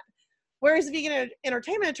hat. Whereas if you get an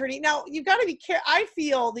entertainment attorney, now you've got to be careful. I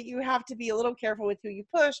feel that you have to be a little careful with who you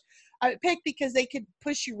pick, because they could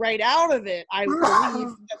push you right out of it. I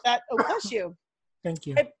believe that oh, bless you. Thank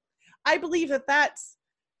you. I believe that that's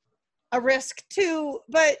a risk too,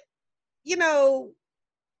 but you know,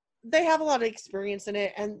 they have a lot of experience in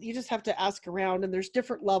it, and you just have to ask around, and there's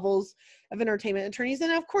different levels of entertainment attorneys.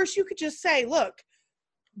 And of course you could just say, look,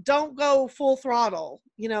 don't go full throttle.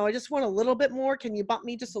 You know, I just want a little bit more. Can you bump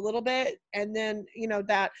me just a little bit? And then, you know,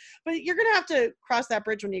 that, but you're going to have to cross that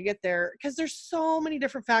bridge when you get there, because there's so many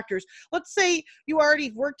different factors. Let's say you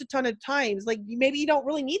already worked a ton of times, like maybe you don't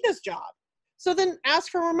really need this job. So then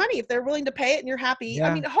ask for more money if they're willing to pay it and you're happy. Yeah.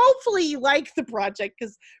 I mean, hopefully you like the project,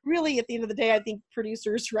 because really at the end of the day, I think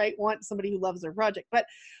producers, right, want somebody who loves their project. But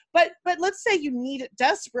let's say you need it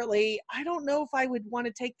desperately. I don't know if I would want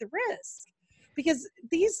to take the risk, because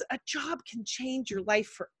a job can change your life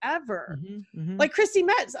forever. Like Christy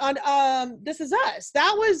Metz on This Is Us.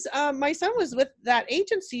 That was my son was with that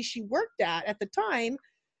agency she worked at the time,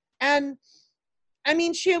 and I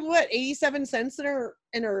mean, she had 87 cents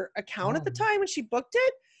in her account at the time when she booked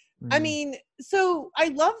it. I mean, so I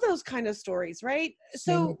love those kind of stories, right?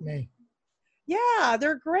 So yeah,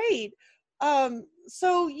 they're great.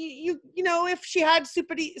 So you know, if she had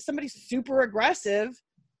somebody super aggressive,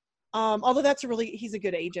 although he's a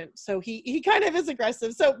good agent, so he kind of is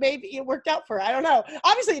aggressive, so maybe it worked out for her. I don't know.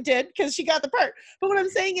 Obviously it did, because she got the part. But what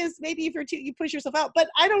I'm saying is, maybe if you push yourself out, but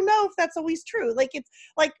I don't know if that's always true. Like, it's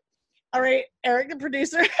like, all right, Eric, the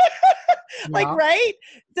producer, like, right?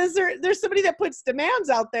 There's somebody that puts demands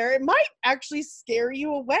out there. It might actually scare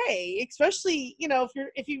you away, especially, you know,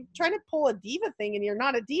 if you're trying to pull a diva thing and you're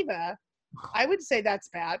not a diva. I would say that's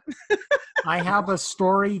bad. I have a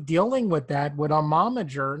story dealing with that with a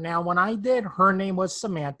momager. Now, when I did Her Name Was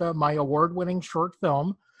Samantha, my award-winning short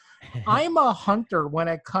film, I'm a hunter when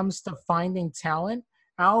it comes to finding talent.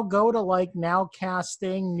 I'll go to like Now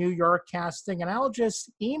Casting, New York Casting, and I'll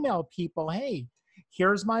just email people, hey,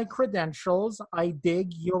 here's my credentials. I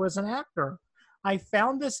dig you as an actor. I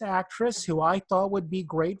found this actress who I thought would be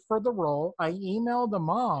great for the role. I emailed the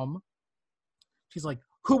mom. She's like,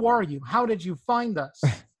 who are you? How did you find us?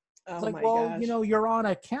 It's like, well, gosh. You know, you're on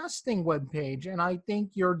a casting webpage, and I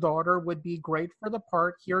think your daughter would be great for the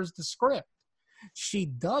part. Here's the script. She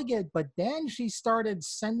dug it, but then she started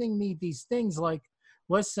sending me these things like,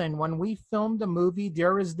 listen, when we filmed a movie,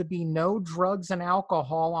 there is to be no drugs and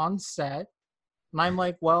alcohol on set. And I'm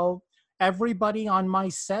like, well, everybody on my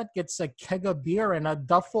set gets a keg of beer and a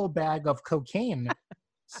duffel bag of cocaine.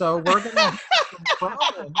 So we're going to have some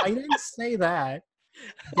problem. I didn't say that.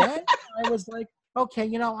 Then I was like, okay,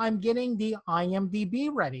 you know, I'm getting the IMDb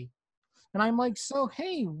ready. And I'm like, so,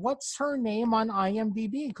 hey, what's her name on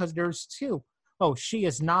IMDb? Because there's two. Oh, she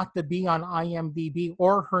is not to be on IMDb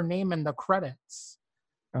or her name in the credits.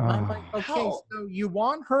 And I'm like, okay, so you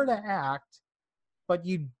want her to act, but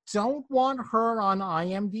you don't want her on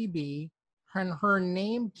IMDb, and her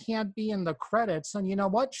name can't be in the credits. And you know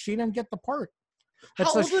what? She didn't get the part.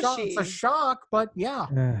 It's a shock. It's a shock, but yeah.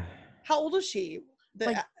 How old is she?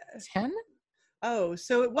 Like 10? Oh,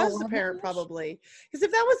 so it was the parent probably. Because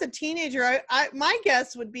if that was a teenager, my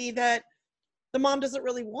guess would be that the mom doesn't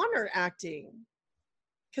really want her acting.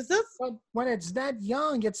 Because when it's that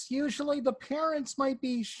young, it's usually the parents might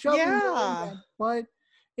be shoving it, but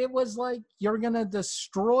it was like, you're gonna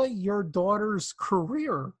destroy your daughter's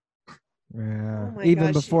career. Yeah,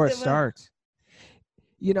 even before it starts.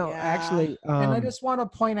 You know, actually, and I just want to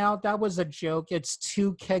point out that was a joke. It's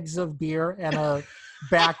 2 kegs of beer and a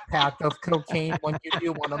backpack of cocaine when you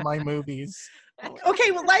do one of my movies.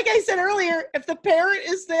 Okay, well, like I said earlier, if the parent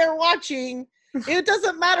is there watching, it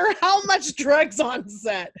doesn't matter how much drugs on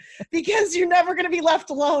set, because you're never going to be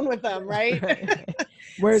left alone with them, right?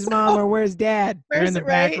 Where's mom or where's dad? They're in the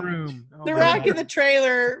back room. They're rocking the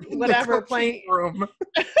trailer, whatever, playing room.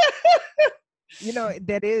 You know,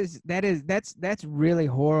 that's really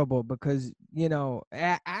horrible, because, you know,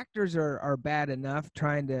 actors are bad enough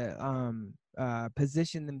trying to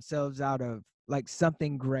position themselves out of like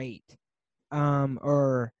something great,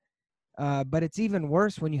 but it's even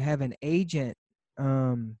worse when you have an agent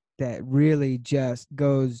that really just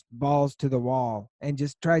goes balls to the wall and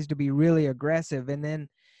just tries to be really aggressive, and then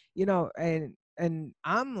you know, and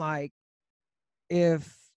I'm like, and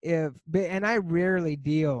I rarely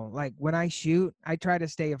deal, like when I shoot, I try to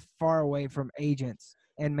stay as far away from agents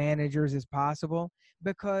and managers as possible,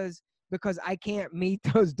 because I can't meet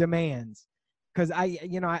those demands, because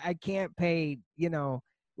I can't pay,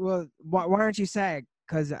 well, why aren't you SAG?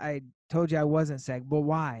 Because I told you I wasn't SAG. But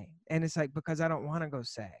why? And it's like, because I don't want to go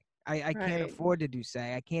SAG. I can't Right. afford to do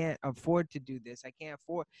SAG. I can't afford to do this. I can't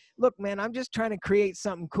afford. Look, man, I'm just trying to create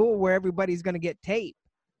something cool where everybody's going to get tape,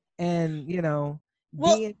 and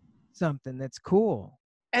Well, be in something that's cool.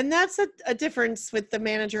 and that's a difference with the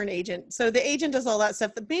manager and agent. So the agent does all that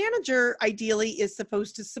stuff. The manager ideally is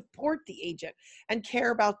supposed to support the agent and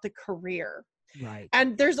care about the career. Right.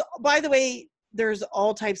 And by the way, there's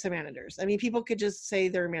all types of managers. I mean, people could just say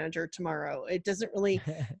they're a manager tomorrow. It doesn't really,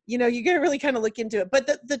 you got to really kind of look into it. But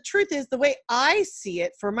the truth is, the way I see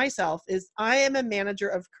it for myself is I am a manager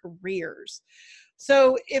of careers.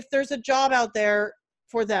 So if there's a job out there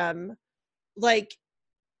for them, like,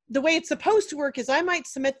 the way it's supposed to work is I might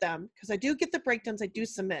submit them, because I do get the breakdowns, I do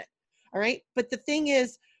submit. All right. But the thing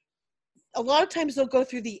is, a lot of times they'll go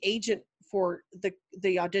through the agent for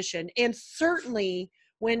the audition. And certainly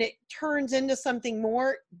when it turns into something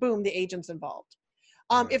more, boom, the agent's involved.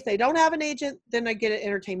 If they don't have an agent, then I get an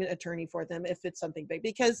entertainment attorney for them if it's something big,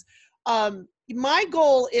 because my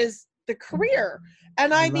goal is the career.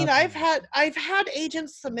 And I mean, I've had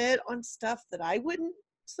agents submit on stuff that I wouldn't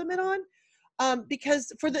submit on,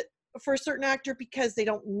 because for a certain actor, because they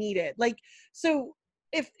don't need it. Like, so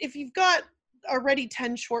if you've got already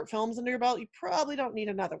 10 short films under your belt, you probably don't need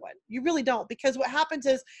another one. You really don't, because what happens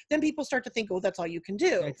is then people start to think, oh, that's all you can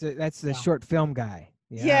do. That's the short film guy.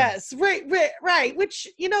 Yeah. Yes, right, which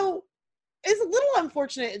is a little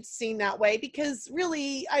unfortunate it's seen that way, because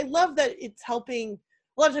really I love that it's helping.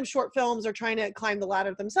 A lot of times short films are trying to climb the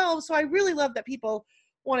ladder themselves, so I really love that people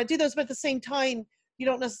want to do those, but at the same time, you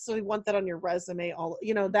don't necessarily want that on your resume,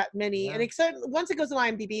 that many. Yeah. And except once it goes on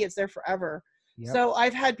IMDb, it's there forever. Yep. So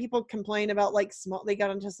I've had people complain about, like, they got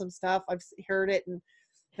into some stuff, I've heard it, and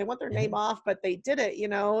they want their name off, but they did it,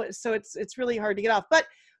 so it's really hard to get off. But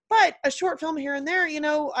a short film here and there,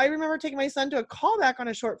 I remember taking my son to a callback on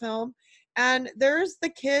a short film, and there's the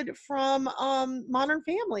kid from Modern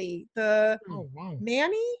Family,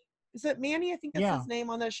 Manny. Is it Manny? I think that's his name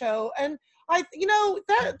on the show. And that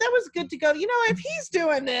was good to go. If he's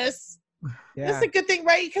doing this, that's a good thing,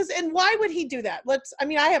 right? And why would he do that?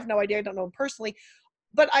 I have no idea. I don't know him personally,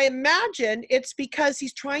 but I imagine it's because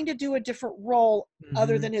he's trying to do a different role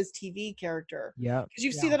other than his TV character. Yeah. Because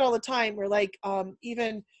you see that all the time, where, like, oh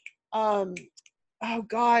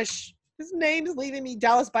gosh, his name's leaving me.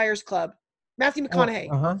 Dallas Buyers Club. Matthew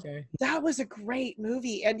McConaughey. Okay. That was a great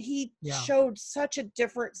movie, and he showed such a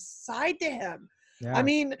different side to him. Yeah. I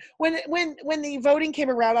mean, when the voting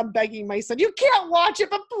came around, I'm begging my son, you can't watch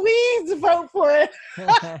it, but please vote for it.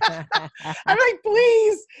 I'm like,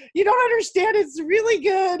 please, you don't understand. It's really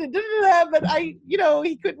good. And but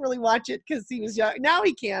he couldn't really watch it because he was young. Now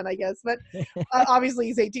he can, I guess. But obviously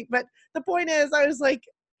he's 18. But the point is, I was like,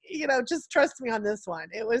 just trust me on this one.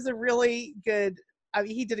 It was a really good,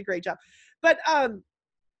 he did a great job. But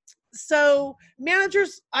so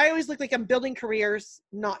managers, I always look like I'm building careers,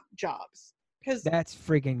 not jobs. Because that's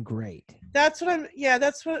friggin' great. That's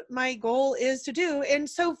what my goal is to do. And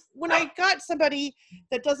so when I got somebody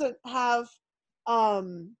that doesn't have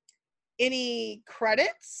any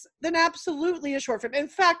credits, then absolutely a short film. In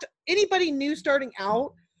fact, anybody new starting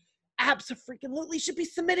out absolutely should be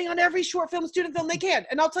submitting on every short film, student film they can.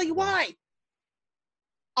 And I'll tell you why.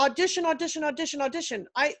 Audition. When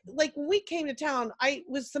we came to town, I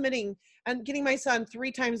was submitting and getting my son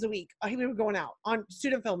 3 times a week. We were going out on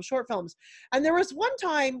student films, short films. And there was one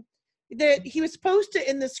time that he was supposed to,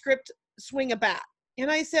 in the script, swing a bat. And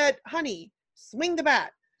I said, honey, swing the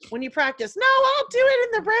bat when you practice. No, I'll do it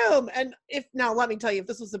in the room. And now let me tell you, if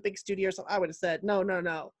this was a big studio or something, I would have said, no.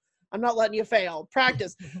 I'm not letting you fail.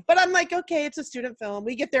 Practice. But I'm like, okay, it's a student film.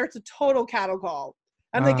 We get there, it's a total cattle call.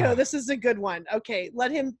 I'm like, oh, this is a good one. Okay,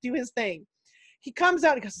 let him do his thing. He comes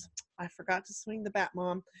out and goes, I forgot to swing the bat,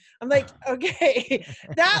 Mom. I'm like, okay,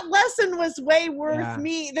 that lesson was way worth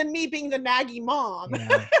than me being the naggy mom.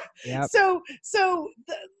 Yeah. Yep. So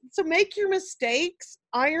make your mistakes,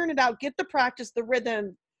 iron it out, get the practice, the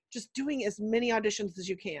rhythm, just doing as many auditions as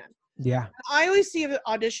you can. Yeah. I always see an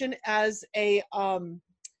audition as a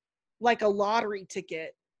like a lottery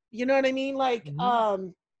ticket. You know what I mean? Like,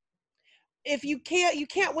 if you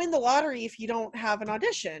can't win the lottery if you don't have an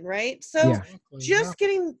audition, right? So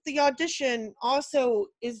getting the audition also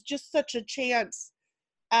is just such a chance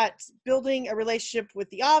at building a relationship with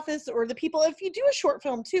the office or the people. If you do a short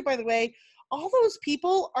film too, by the way, all those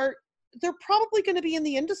people they're probably going to be in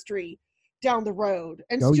the industry down the road,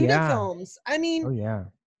 and Oh, student yeah. films. I mean, Oh yeah.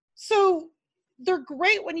 so they're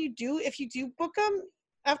great if you do book them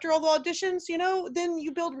after all the auditions, then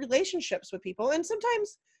you build relationships with people. And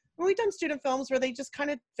sometimes when we've done student films where they just kind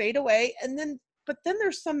of fade away, but then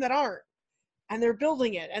there's some that aren't, and they're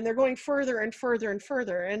building it, and they're going further and further and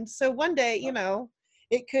further. And so one day,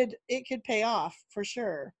 it could pay off for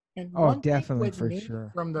sure. And Oh, one thing definitely, with for me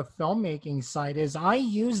sure. from the filmmaking side is I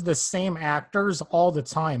use the same actors all the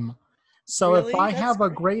time. So if Really? I That's have a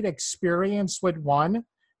great. great experience with one,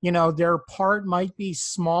 their part might be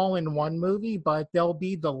small in one movie, but they'll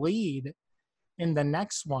be the lead in the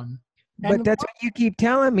next one. But And that's what you keep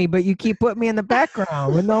telling me, but you keep putting me in the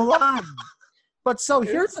background with no line. But so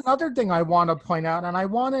here's another thing I want to point out, and I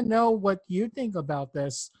want to know what you think about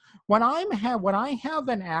this. When I have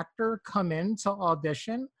an actor come in to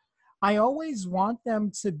audition, I always want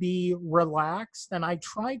them to be relaxed, and I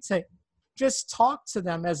try to just talk to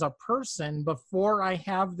them as a person before I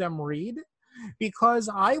have them read, because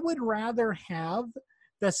I would rather have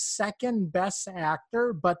the second best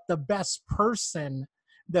actor, but the best person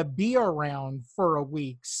to be around for a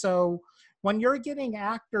week. So when you're getting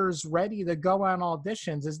actors ready to go on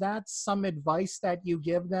auditions, is that some advice that you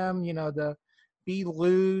give them, to be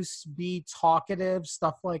loose, be talkative,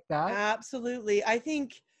 stuff like that? Absolutely. I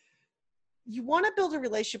think you want to build a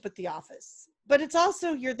relationship with the office, but it's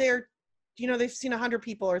also, you're there, they've seen 100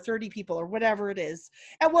 people or 30 people or whatever it is.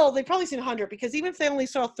 And well, they've probably seen 100, because even if they only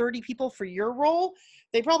saw 30 people for your role,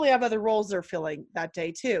 they probably have other roles they're filling that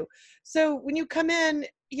day too. So when you come in,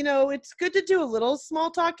 it's good to do a little small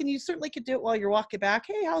talk, and you certainly could do it while you're walking back.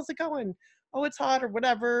 Hey, how's it going? Oh, it's hot, or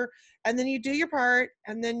whatever. And then you do your part,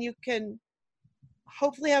 and then you can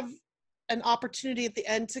hopefully have an opportunity at the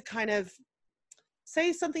end to kind of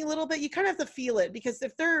say something a little bit. You kind of have to feel it, because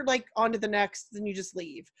if they're like on to the next, then you just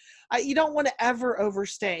leave. You don't want to ever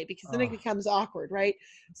overstay, because then it becomes awkward, right?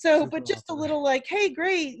 So, but just a little like, hey,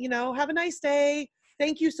 great, have a nice day.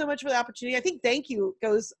 Thank you so much for the opportunity. I think thank you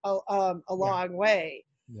goes a long way.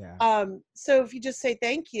 Yeah. So if you just say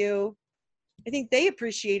thank you, I think they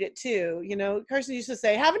appreciate it too. Carson used to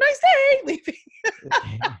say, have a nice day, leaving.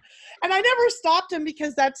 And I never stopped him,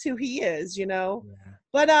 because that's who he is, Yeah.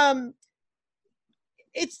 But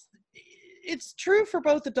it's true for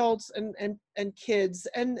both adults and kids.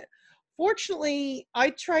 And fortunately,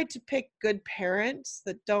 I tried to pick good parents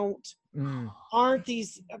that aren't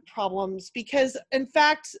these problems, because in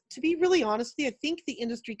fact, to be really honest with you, I think the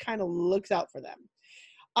industry kind of looks out for them.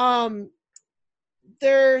 I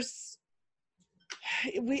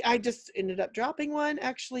just ended up dropping one,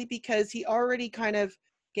 actually, because he already kind of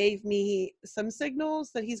gave me some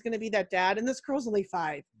signals that he's going to be that dad, and this girl's only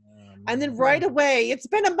 5. And then right away, it's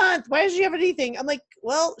been a month, why does she have anything? I'm like,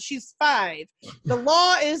 well, she's 5. The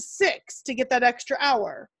law is 6 to get that extra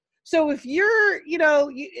hour. So if you're,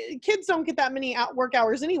 kids don't get that many work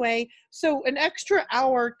hours anyway. So an extra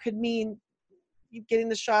hour could mean you getting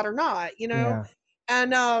the shot or not, Yeah.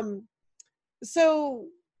 And so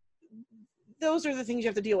those are the things you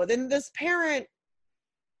have to deal with. And this parent,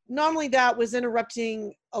 not only that, was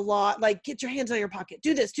interrupting a lot, like, get your hands out of your pocket,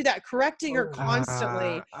 do this, do that, correcting her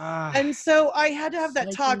constantly. And so I had to have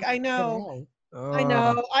that talk. I know.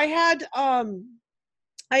 I had,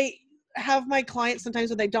 I have my clients sometimes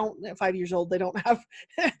when they don't, at 5 years old, they don't have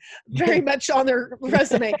very much on their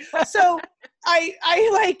resume. So I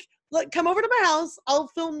like, look, come over to my house, I'll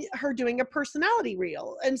film her doing a personality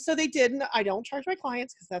reel. And so they did, and I don't charge my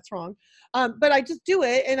clients, because that's wrong. But I just do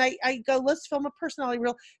it, and I go, let's film a personality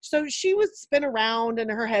reel. So she would spin around in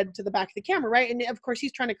her head to the back of the camera, right? And of course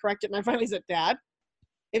he's trying to correct it, and I finally said, Dad,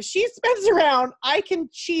 if she spins around, I can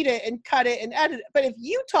cheat it and cut it and edit it. But if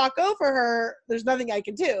you talk over her, there's nothing I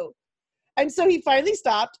can do. And so he finally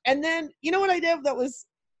stopped. And then, you know what I did that was,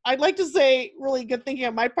 I'd like to say, really good thinking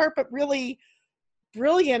on my part, but really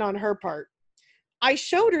brilliant on her part. I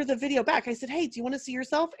showed her the video back. I said, hey, do you want to see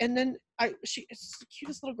yourself? And then she's the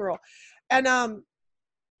cutest little girl. And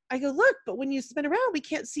I go, look, but when you spin around, we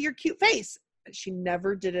can't see your cute face. And she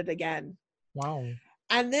never did it again. Wow.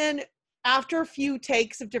 And then after a few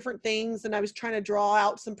takes of different things, and I was trying to draw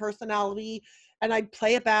out some personality, and I'd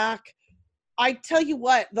play it back, I tell you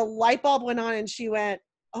what, the light bulb went on, and she went,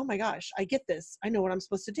 oh my gosh, I get this. I know what I'm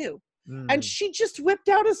supposed to do. And she just whipped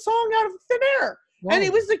out a song out of thin air. Whoa. And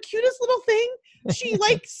it was the cutest little thing. She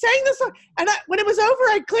like sang the song. And when it was over,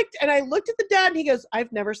 I clicked and I looked at the dad, and he goes,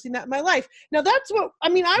 I've never seen that in my life. Now that's what, I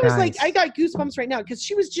mean, I was like, I got goosebumps right now, because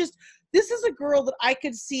she was just, this is a girl that I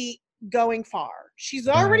could see going far. She's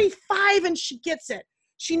already 5 and she gets it.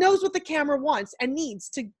 She knows what the camera wants and needs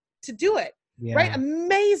to do it. right?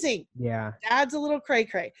 Amazing. Yeah. Dad's a little cray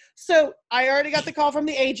cray. So I already got the call from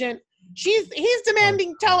the agent. He's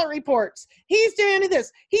demanding talent reports. He's demanding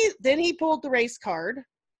this. Then he pulled the race card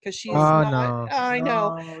because she's not. No. I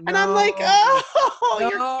know. No, And I'm like, oh, no.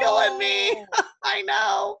 you're killing me. I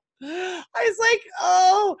know. I was like,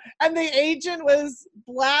 oh, and the agent was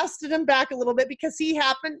blasted him back a little bit because she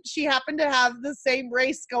happened to have the same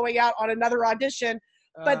race going out on another audition,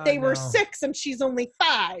 but they were 6 and she's only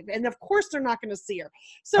 5, and of course they're not going to see her.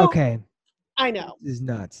 So okay, I know this is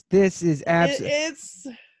nuts. This is absolutely. It's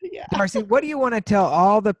yeah. Darcy, what do you want to tell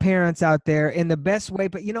all the parents out there in the best way?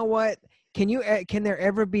 But you know what? Can there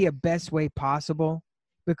ever be a best way possible?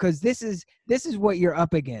 Because this is what you're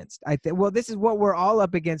up against. Well, this is what we're all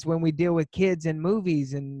up against when we deal with kids and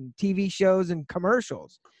movies and TV shows and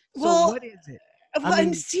commercials. So Well, what is it? Well,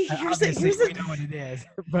 and see, here's the we know what it is,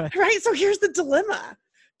 but right. So here's the dilemma: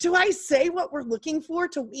 do I say what we're looking for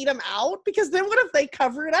to weed them out? Because then what if they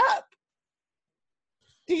cover it up?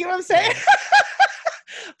 Do you know what I'm saying?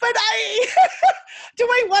 But do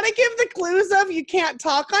I want to give the clues of you can't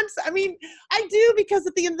talk on? I mean, I do, because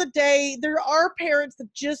at the end of the day, there are parents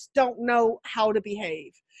that just don't know how to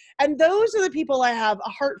behave. And those are the people I have a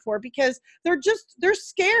heart for, because they're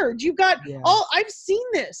scared. You've got I've seen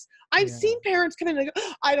this. I've seen parents come in and go,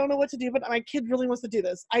 I don't know what to do, but my kid really wants to do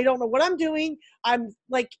this. I don't know what I'm doing. I'm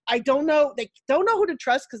like, I don't know. They don't know who to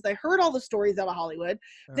trust because they heard all the stories out of Hollywood.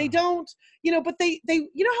 They don't, but they,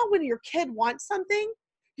 you know how when your kid wants something,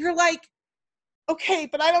 you're like, okay,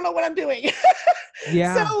 but I don't know what I'm doing.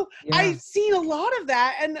 So I've seen a lot of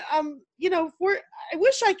that. And, I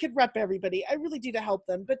wish I could rep everybody. I really do, to help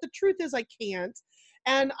them. But the truth is I can't.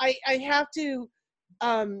 And I have to,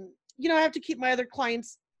 I have to keep my other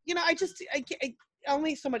clients, I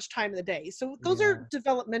only so much time in the day. So those are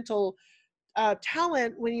developmental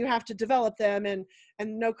talent when you have to develop them, and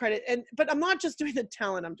no credit. But I'm not just doing the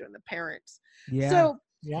talent, I'm doing the parents. So,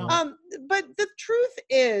 but the truth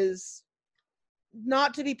is,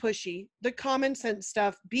 not to be pushy, the common sense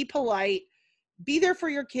stuff, be polite, be there for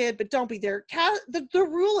your kid, but don't be there. The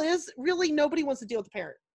rule is, really, nobody wants to deal with the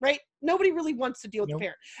parent, right? Nobody really wants to deal with the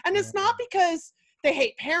parent. And it's not because they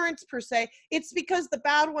hate parents per se. It's because the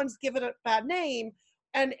bad ones give it a bad name.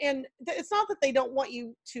 And it's not that they don't want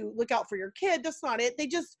you to look out for your kid. That's not it. They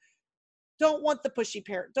just don't want the pushy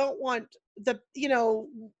parent, don't want the,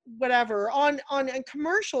 whatever. On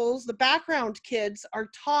commercials, the background kids are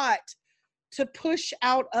taught to push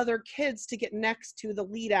out other kids to get next to the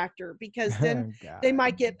lead actor, because then they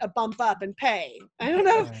might get a bump up and pay. I don't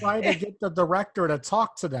know. Try to get the director to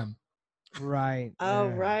talk to them. Right. Oh,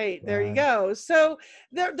 right. There you go. So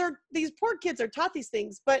these poor kids are taught these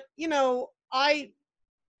things, but I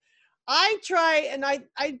try, and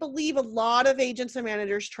I believe a lot of agents and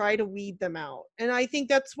managers try to weed them out. And I think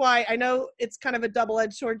that's why, I know it's kind of a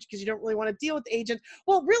double-edged sword, because you don't really want to deal with agents.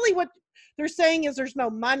 Well, really what they're saying is there's no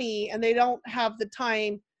money, and they don't have the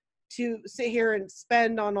time to sit here and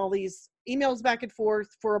spend on all these emails back and forth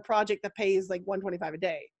for a project that pays like $125 a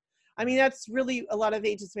day. I mean, that's really a lot of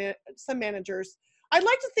agents, some managers. I'd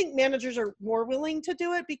like to think managers are more willing to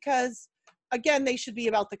do it, because again, they should be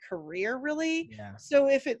about the career, really. So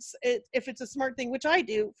if it's a smart thing, which I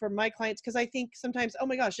do for my clients, because I think sometimes, oh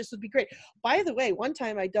my gosh, this would be great. By the way, one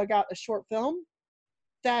time I dug out a short film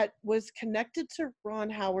that was connected to Ron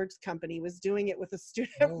Howard's company, was doing it with a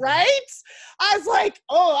student, right? I was like,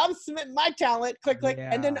 oh, I'm submitting my talent, click.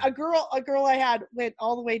 And then a girl I had went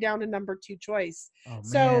all the way down to number 2 choice.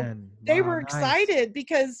 So they were excited,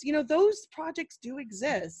 because, those projects do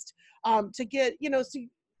exist, to get, so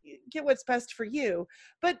get what's best for you.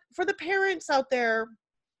 But for the parents out there,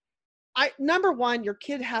 number one, your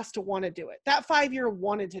kid has to want to do it. That 5-year-old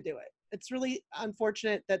wanted to do it. It's really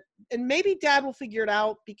unfortunate that, and maybe dad will figure it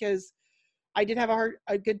out, because I did have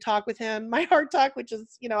a good talk with him, my hard talk, which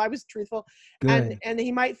is, I was truthful, and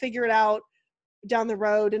he might figure it out down the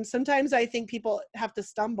road. And sometimes I think people have to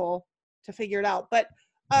stumble to figure it out. But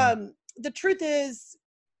the truth is,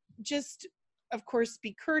 just, of course,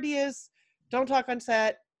 be courteous. Don't talk on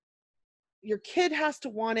set. Your kid has to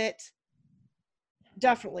want it.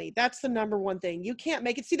 Definitely. That's the number one thing. You can't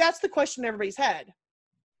make it. See, that's the question in everybody's head.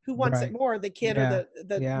 Who wants it more, the kid or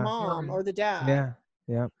the mom or the dad?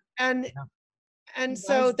 And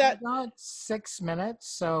so that, got 6 minutes,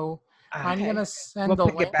 so I'm Okay. gonna send the We'll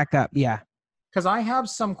pick link, it back up. Yeah. because I have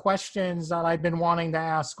some questions that I've been wanting to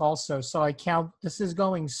ask also. So this is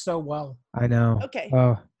going so well. I know. Okay.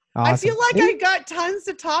 Oh, awesome. I feel like I got tons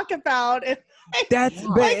to talk about. And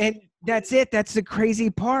That's it. That's the crazy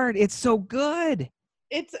part. It's so good.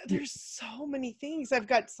 There's so many things. I've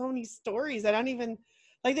got so many stories. I don't even,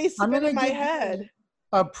 like, they slip in my head.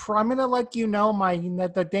 I'm gonna let you know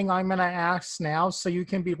the thing I'm gonna ask now, so you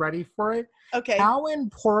can be ready for it. Okay. How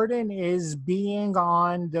important is being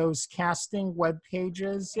on those casting web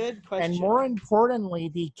pages? Good question. And more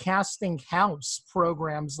importantly, the casting house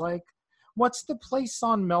programs, like what's the place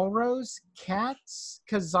on Melrose? Cats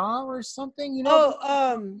Kazaa or something? You know what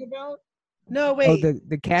I'm talking about? No, wait.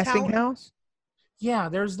 The casting house? Yeah,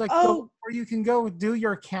 there's like where you can go do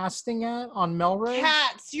your casting at on Melrose.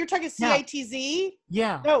 Cats. You're talking CATZ?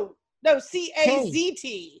 Yeah. No,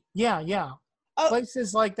 CAZT. Yeah.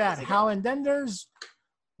 Places like that. And then there's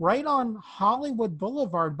right on Hollywood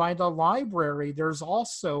Boulevard by the library, there's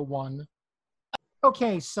also one.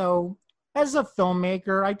 Okay, so as a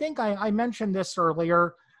filmmaker, I think I mentioned this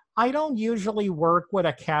earlier. I don't usually work with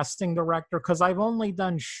a casting director because I've only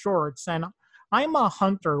done shorts, and I'm a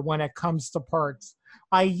hunter when it comes to parts.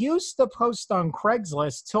 I used to post on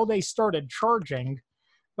Craigslist till they started charging,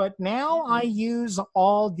 but now I use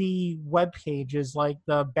all the web pages like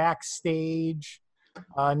the Backstage,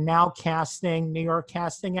 Now Casting, New York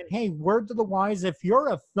Casting. And hey, word to the wise, if you're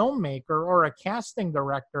a filmmaker or a casting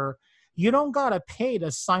director, you don't got to pay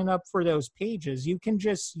to sign up for those pages. You can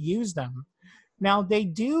just use them. Now, they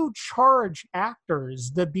do charge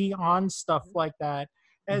actors to be on stuff like that,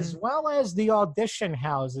 as well as the audition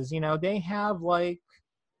houses. You know, they have like,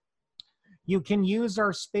 you can use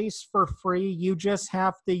our space for free. You just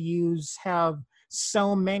have to have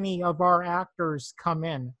so many of our actors come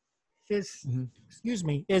in. Is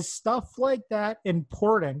stuff like that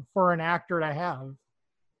important for an actor to have?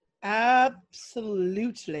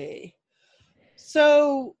 Absolutely.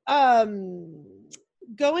 So,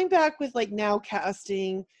 going back with like Now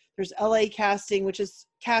Casting, there's LA Casting, which is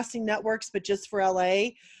casting networks, but just for LA.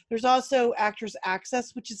 There's also Actors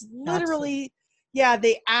Access, which is literally,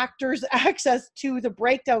 the actors' access to the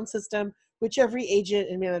breakdown system, which every agent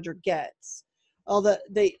and manager gets.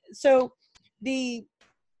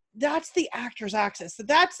 That's the actors' access. So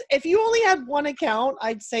that's, if you only had one account,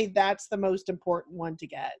 I'd say that's the most important one to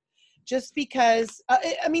get. Just because,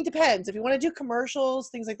 depends. If you want to do commercials,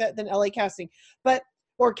 things like that, then LA Casting,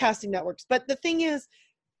 or casting networks. But the thing is,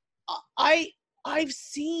 I've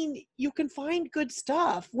seen you can find good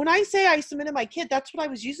stuff. When I say I submitted my kid, that's what I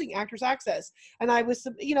was using, Actors Access. And I was,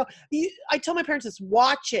 I tell my parents this,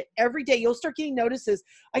 watch it every day. You'll start getting notices.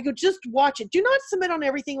 I go, just watch it. Do not submit on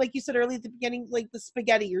everything. Like you said earlier at the beginning, like the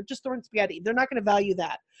spaghetti, you're just throwing spaghetti. They're not going to value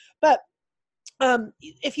that. But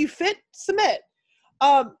if you fit, submit.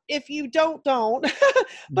 If you don't.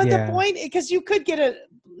 But the point, because you could get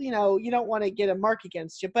you don't want to get a mark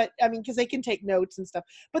against you, but because they can take notes and stuff.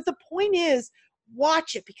 But the point is,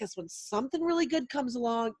 watch it, because when something really good comes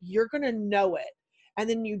along, you're going to know it. And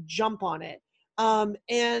then you jump on it.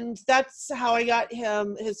 And that's how I got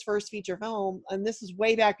him his first feature film. And this is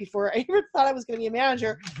way back before I even thought I was going to be a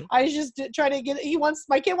manager. I was just trying to get,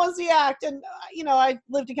 my kid wants to act. And, I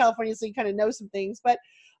lived in California, so you kind of know some things. But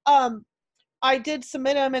I did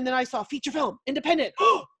submit him, and then I saw feature film, independent.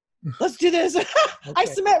 Let's do this. Okay. I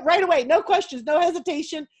submit right away. No questions, no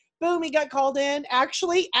hesitation. Boom, he got called in,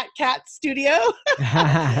 actually, at Cat Studio.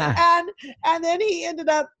 and then he ended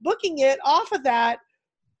up booking it off of that.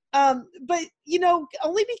 But,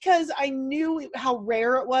 only because I knew how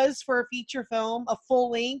rare it was for a feature film, a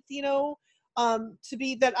full length, to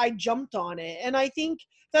be that I jumped on it. And I think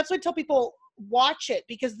that's what I tell people, watch it,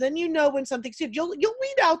 because then when something's good. You'll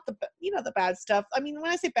weed out the bad stuff. When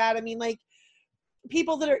I say bad, like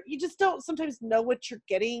people that you just don't sometimes know what you're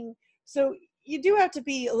getting. So you do have to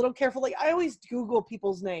be a little careful. Like I always Google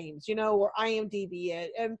people's names, or IMDb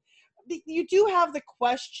it. And you do have the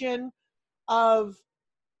question of,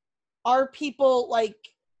 are people like,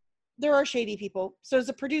 there are shady people. So as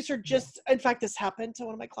a producer, in fact, this happened to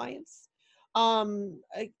one of my clients.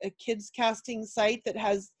 A kids casting site that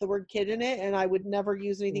has the word kid in it, and I would never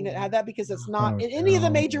use anything that had that, because it's not any of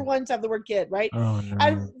the major ones have the word kid, right?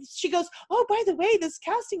 And she goes, oh, by the way, this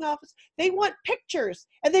casting office, they want pictures,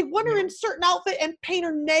 and they want her in a certain outfit and paint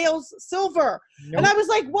her nails silver. And I was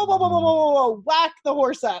like, whoa, whack the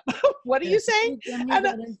horse up. What are you saying? Give me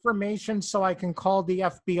that information so I can call the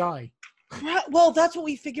FBI. Well, that's what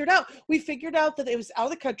we figured out. We figured out that it was out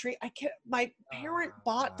of the country. My parent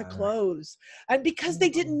bought the clothes, and because they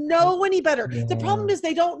didn't know any better. The problem is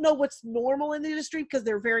they don't know what's normal in the industry because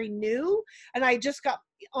they're very new. And I just got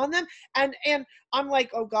on them, and I'm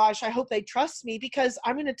like, oh gosh, I hope they trust me, because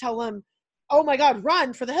I'm going to tell them, oh my God,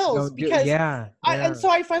 run for the hills. And so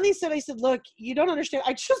I finally said, look, you don't understand.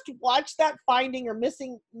 I just watched that Finding or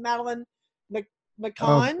Missing Madeline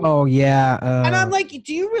McCann. Oh yeah. And I'm like,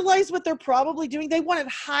 do you realize what they're probably doing? They wanted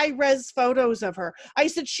high-res photos of her. I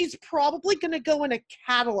said, she's probably going to go in a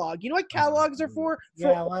catalog. You know what catalogs are for?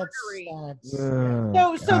 Yeah, For let's.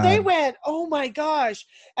 ordering. So they God. went, oh my gosh.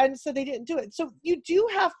 And so they didn't do it. So you do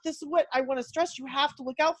have, this is what I want to stress, you have to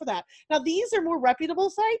look out for that. Now, these are more reputable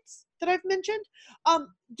sites that I've mentioned.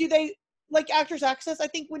 Do they, like Actors Access, I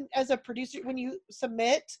think when, as a producer, when you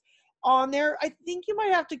submit on there, I think you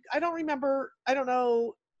might have to, I don't remember, I don't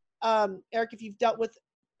know, Eric, if you've dealt with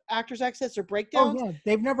Actors Access or Oh breakdowns. yeah,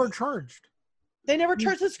 they've never charged. They never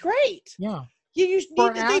charge. That's great. Yeah. You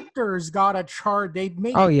For need to, actors, got a charge. They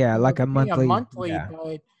make Oh yeah, like a pay monthly. Yeah,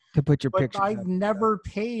 but to put your picture. I've never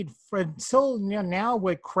paid for until now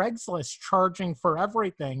with Craigslist charging for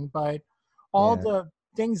everything. But all the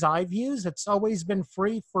things I've used, it's always been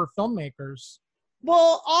free for filmmakers.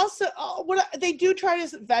 well, also, what they do try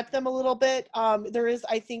to vet them a little bit. There is,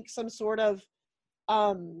 I think, some sort of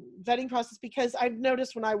vetting process, because I've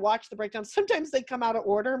noticed when I watch the breakdowns, sometimes they come out of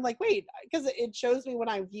order. I'm like, wait, because it shows me when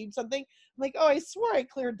I viewed something. I'm like, oh, I swore I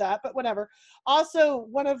cleared that, but whatever. Also,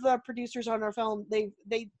 one of the producers on our film, they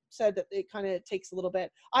said that it kind of takes a little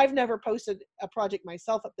bit. I've never posted a project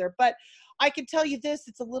myself up there, but I can tell you this,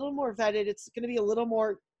 it's a little more vetted. It's going to be a little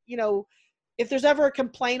more, if there's ever a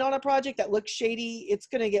complaint on a project that looks shady, it's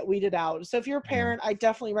going to get weeded out. So if you're a parent, I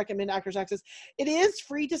definitely recommend Actors Access. It is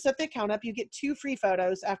free to set the account up. You get 2 free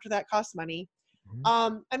photos. After that, costs money.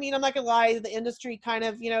 I mean, I'm not going to lie. The industry kind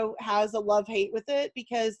of, has a love-hate with it,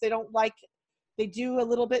 because they don't like, they do a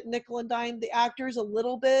little bit nickel and dime the actors a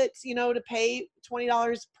little bit, to pay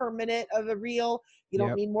 $20 per minute of a reel. You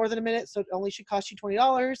don't need more than a minute, so it only should cost you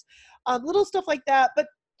 $20. Little stuff like that. But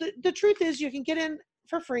the truth is, you can get in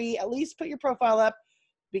for free, at least put your profile up.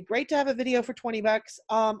 Be great to have a video for $20.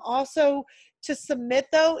 Also, to submit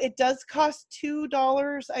though, it does cost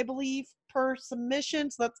 $2, I believe, per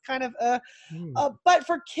submission. So that's kind of but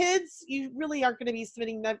for kids, you really aren't going to be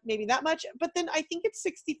submitting maybe that much. But then I think it's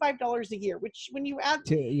 $65 a year, which when you add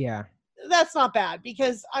that's not bad,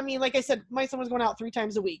 because I mean, like I said, my son was going out 3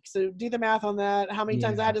 times a week. So do the math on that. How many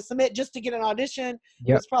times I had to submit just to get an audition?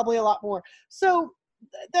 It was probably a lot more. So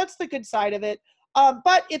that's the good side of it.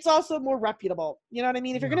 But it's also more reputable. You know what I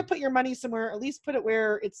mean? If you're going to put your money somewhere, at least put it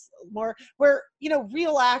where it's more, where,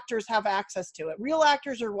 real actors have access to it. Real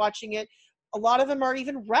actors are watching it. A lot of them are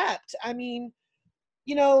even repped. I mean,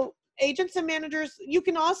 agents and managers, you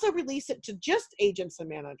can also release it to just agents and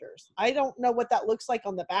managers. I don't know what that looks like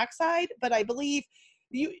on the backside, but I believe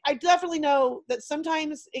I definitely know that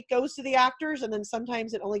sometimes it goes to the actors, and then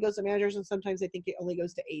sometimes it only goes to managers, and sometimes I think it only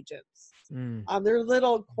goes to agents. They're a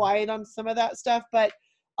little quiet on some of that stuff, but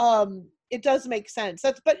it does make sense.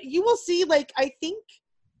 But you will see, like, I think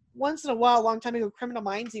once in a while, a long time ago, Criminal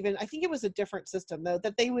Minds even, I think it was a different system though,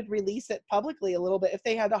 that they would release it publicly a little bit if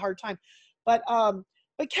they had a hard time. But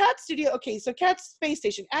Cat Studio, okay, so Cat's Space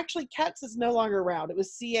Station, actually Cat's is no longer around. It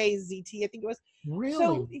was CAZT, I think it was. Really?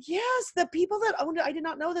 So yes, the people that owned it, I did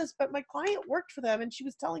not know this, but my client worked for them, and she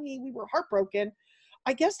was telling me, we were heartbroken.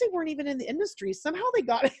 I guess they weren't even in the industry. Somehow they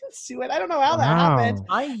got into it. I don't know how that happened.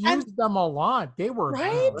 I used them a lot. They were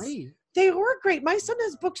great. They were great. My son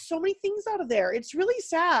has booked so many things out of there. It's really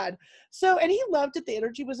sad. So, and he loved it. The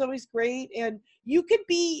energy was always great. And you could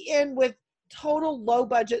be in with total low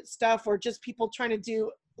budget stuff, or just people trying to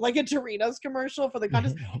do like a Doritos commercial for the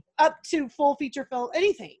contest, up to full feature film,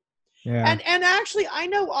 anything. And actually, I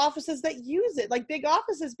know offices that use it, like big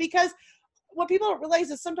offices, because what people don't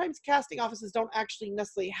realize is sometimes casting offices don't actually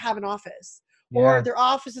necessarily have an office. Or their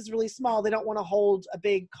office is really small. They don't want to hold a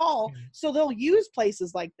big call. So they'll use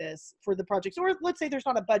places like this for the projects. Or let's say there's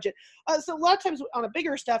not a budget. So a lot of times on a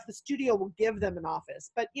bigger stuff, the studio will give them an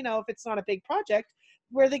office. But, if it's not a big project,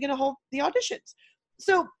 where are they going to hold the auditions?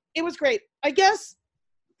 So it was great. I guess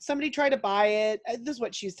somebody tried to buy it. This is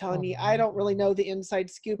what she's telling me. I don't really know the inside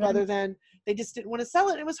scoop other than they just didn't want to sell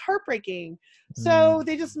it. It was heartbreaking. So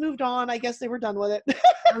they just moved on. I guess they were done with it.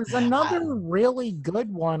 There's another really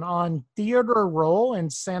good one on Theater Row in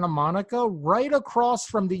Santa Monica, right across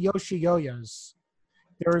from the Yoshioyas.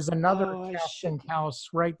 There's another casting house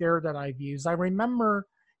right there that I've used. I remember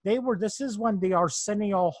this is when the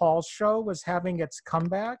Arsenio Hall show was having its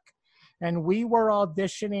comeback, and we were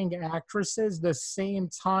auditioning actresses the same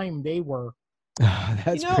time they were.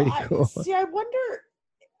 That's pretty cool. I wonder,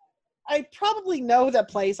 I probably know the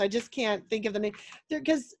place. I just can't think of the name.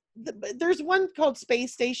 Because there's one called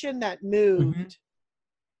Space Station that moved.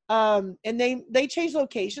 And they changed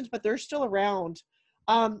locations, but they're still around.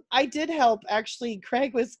 I did help, actually.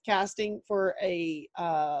 Craig was casting for a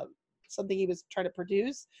something he was trying to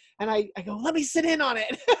produce, and I go, let me sit in on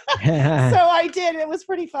it. So I did. It was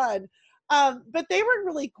pretty fun. But they were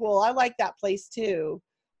really cool. I like that place too.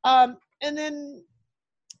 And then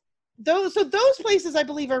those places I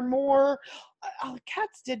believe are more.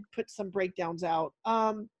 Cats did put some breakdowns out.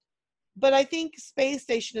 But I think Space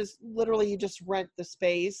Station is literally you just rent the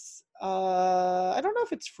space. I don't know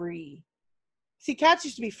if it's free. See, Cats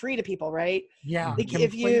used to be free to people, right? Yeah, Like,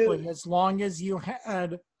 if completely. you, As long as you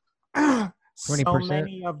had 20%? so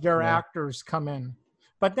many of their Yeah. actors come in.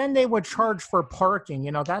 But then they would charge for parking.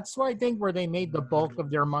 You know, that's why I think where they made the bulk of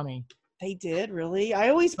their money. they did really. I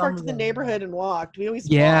always Some parked of in the them. neighborhood and walked. We always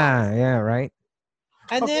walked. Yeah, right.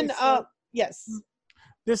 And Okay, then, so yes,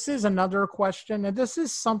 this is another question, and this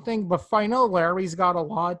is something, but I know Larry's got a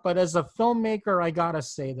lot, but as a filmmaker, I gotta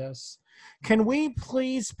say this. Can we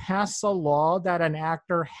please pass a law that an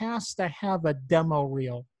actor has to have a demo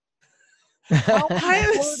reel? How I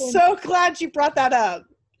am important- so glad you brought that up.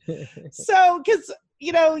 So, because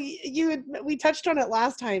we touched on it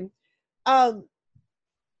last time, and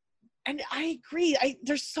I agree.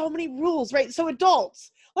 There's so many rules, right? So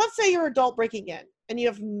adults, let's say you're adult breaking in and you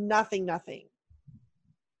have nothing.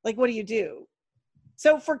 Like, what do you do?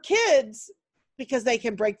 So for kids, because they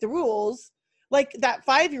can break the rules, like that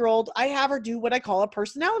 5-year-old, I have her do what I call a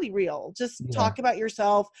personality reel. Just Yeah. talk about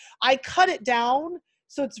yourself. I cut it down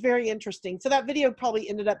so it's very interesting. So that video probably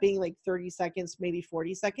ended up being like 30 seconds, maybe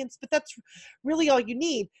 40 seconds, but that's really all you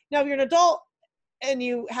need. Now, if you're an adult and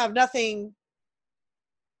you have nothing,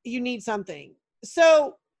 you need something.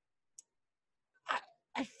 So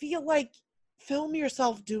I feel like film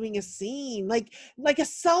yourself doing a scene, like a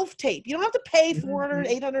self-tape. You don't have to pay $400,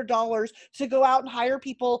 $800 to go out and hire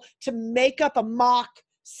people to make up a mock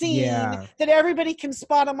scene Yeah. that everybody can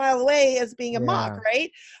spot a mile away as being a mock, Yeah.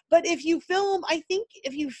 right? But if you film, I think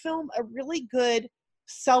if you film a really good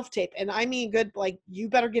self-tape, and I mean good, like you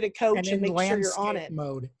better get a coach and and in make sure you're on landscape it.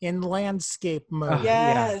 mode. In landscape mode.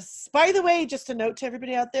 Yeah. Yes. By the way, just a note to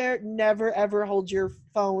everybody out there, never ever hold your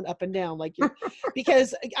phone up and down like you're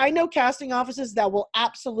because I know casting offices that will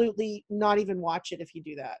absolutely not even watch it if you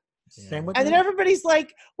do that. Same with And me. then everybody's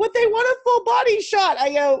like, what, they want a full body shot.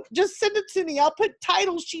 I go, just send it to me. I'll put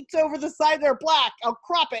title sheets over the side. They're black. I'll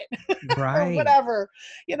crop it or Right. whatever,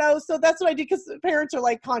 so that's what I do. Because parents are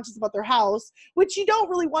like conscious about their house, which you don't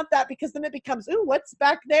really want that because then it becomes, ooh, what's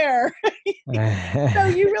back there? So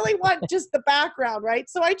you really want just the background, right?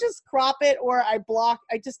 So I just crop it or I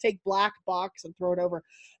just take black box and throw it over.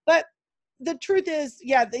 But the truth is,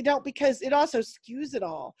 yeah, they don't, because it also skews it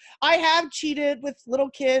all. I have cheated with little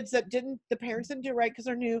kids that the parents didn't do it right because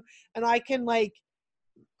they're new, and I can like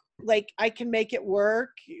I can make it work.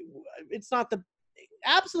 It's not the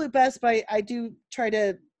absolute best, but I do try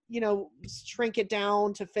to, shrink it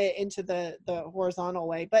down to fit into the horizontal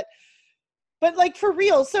way. But like for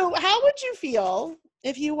real. So how would you feel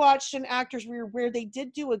if you watched an actor's reel where they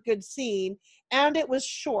did do a good scene and it was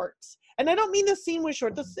short? And I don't mean the scene was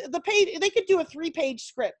short. The page, they could do a 3-page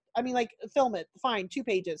script. I mean, like film it, fine, 2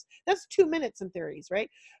 pages. That's 2 minutes in theories, right?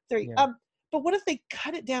 Yeah. But what if they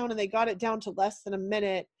cut it down and they got it down to less than a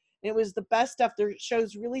minute? And it was the best stuff. There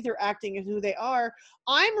shows really their acting and who they are.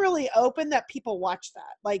 I'm really open that people watch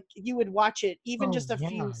that. Like you would watch it even just a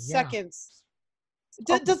few seconds.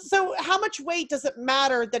 So how much weight does it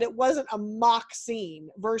matter that it wasn't a mock scene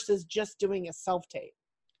versus just doing a self-tape?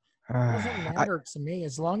 It doesn't matter to me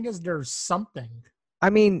as long as there's something. I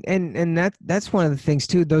mean, and that's one of the things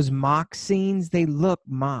too. Those mock scenes, they look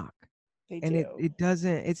mock, They and do. it doesn't.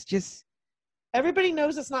 It's just, everybody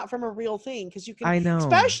knows it's not from a real thing because you can. I know.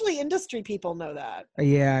 Especially industry people know that.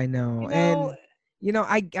 Yeah, I know. And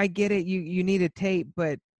I get it. You need a tape,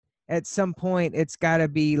 but at some point, it's got to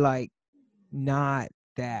be like not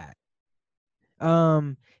that.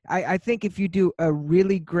 I think if you do a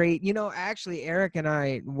really great, actually Eric and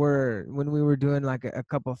I were, when we were doing like a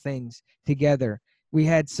couple things together, we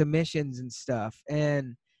had submissions and stuff.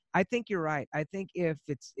 And I think you're right. I think if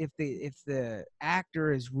the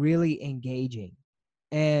actor is really engaging,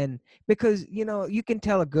 and because, you can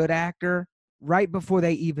tell a good actor right before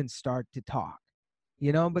they even start to talk,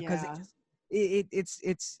 because they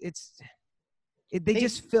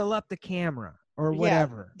just fill up the camera. Or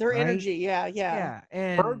whatever. Their right? energy. Yeah.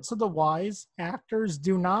 And Word to the wise, actors,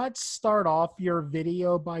 do not start off your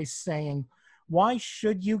video by saying, why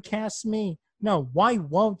should you cast me? No, why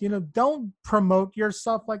won't? Don't promote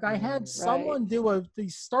yourself. Like I had someone they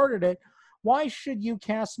started it. Why should you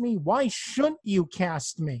cast me? Why shouldn't you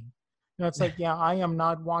cast me? It's like, yeah, I am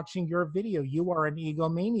not watching your video. You are an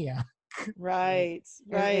egomaniac. Right.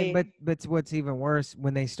 But what's even worse,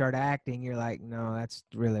 when they start acting, you're like, no, that's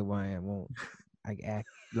really why I won't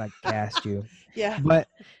cast you. Yeah.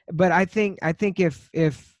 But I think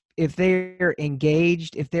if if they're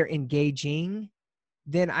engaged, if they're engaging,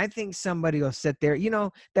 then I think somebody will sit there.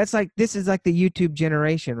 That's like, this is like the YouTube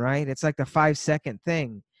generation, right? It's like the 5-second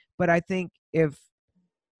thing. But I think if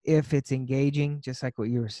it's engaging, just like what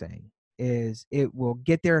you were saying, is it will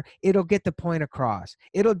get there. It'll get the point across.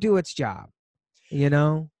 It'll do its job,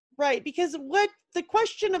 Right, because what the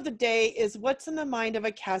question of the day is, what's in the mind of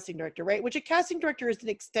a casting director, right? Which a casting director is an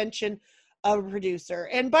extension of a producer.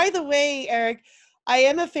 And by the way, Eric, I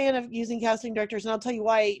am a fan of using casting directors, and I'll tell you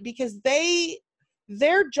why. Because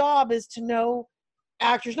their job is to know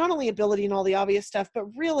actors, not only ability and all the obvious stuff, but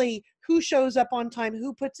really who shows up on time,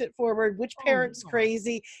 who puts it forward, which parent's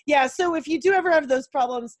crazy. Yeah, so if you do ever have those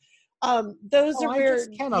problems, those are where, I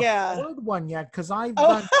just can't afford one yet, because I've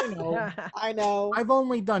done, I know. I've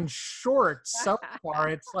only done shorts so far.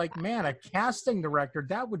 It's like, man, a casting director,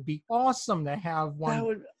 that would be awesome to have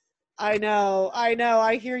one. I know.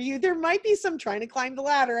 I hear you. There might be some trying to climb the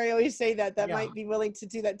ladder. I always say that might be willing to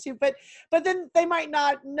do that too. But then they might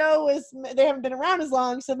not know, they haven't been around as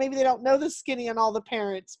long, so maybe they don't know the skinny on all the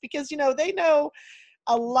parents, because they know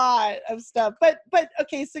a lot of stuff. But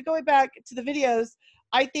okay, so going back to the videos,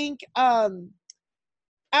 I think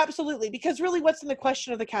absolutely, because really, what's in the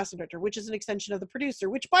question of the casting director, which is an extension of the producer,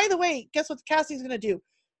 which, by the way, guess what the casting is going to do?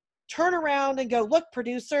 Turn around and go, look,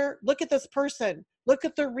 producer, look at this person. Look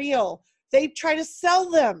at the reel. They try to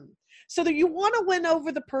sell them. So that you want to win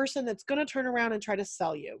over the person that's going to turn around and try to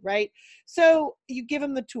sell you, right? So you give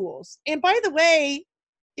them the tools. And by the way,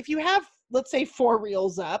 if you have, let's say, 4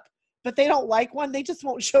 reels up, but they don't like one, they just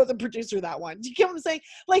won't show the producer that one. Do you get what I'm saying?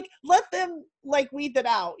 Like, let them weed that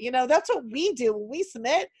out. That's what we do when we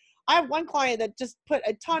submit. I have one client that just put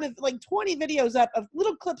a ton of 20 videos up of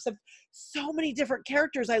little clips of so many different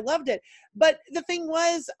characters. I loved it. But the thing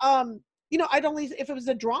was, I'd only, if it was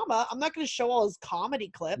a drama, I'm not going to show all his comedy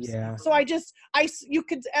clips. Yeah. So you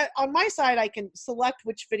could, on my side, I can select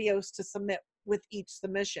which videos to submit with each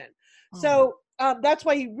submission. So that's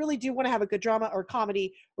why you really do want to have a good drama or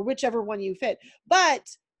comedy, or whichever one you fit. But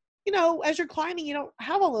as you're climbing, you don't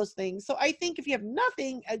have all those things. So I think if you have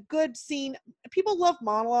nothing, a good scene, people love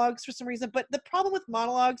monologues for some reason, but the problem with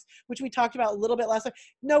monologues, which we talked about a little bit last time,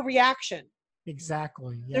 no reaction.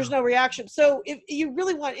 Exactly. Yeah. There's no reaction. So if you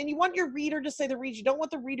really want, and you want your reader to say the reads, you don't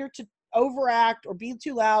want the reader to overact or be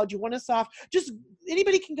too loud. You want a soft, just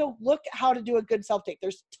anybody can go look how to do a good self-tape.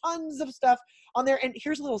 There's tons of stuff on there. And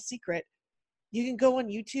here's a little secret. You can go on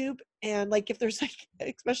YouTube and if there's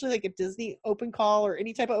especially a Disney open call or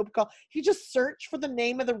any type of open call, you just search for the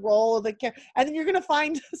name of the role of the character, and then you're going to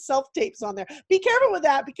find self-tapes on there. Be careful with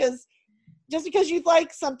that, because just because you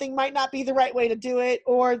like something might not be the right way to do it,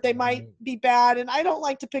 or they might be bad. And I don't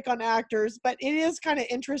like to pick on actors, but it is kind of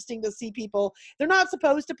interesting to see people. They're not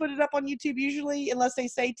supposed to put it up on YouTube usually, unless they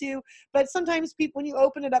say to, but sometimes people, when you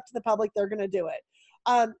open it up to the public, they're going to do it.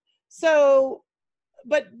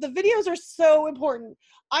 But the videos are so important.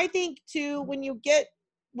 I think too, when you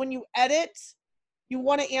edit, you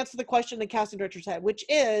want to answer the question the casting director's had, which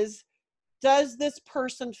is, does this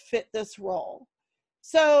person fit this role?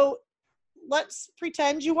 So let's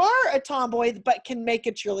pretend you are a tomboy but can make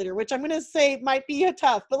a cheerleader, which I'm going to say might be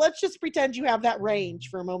tough, but let's just pretend you have that range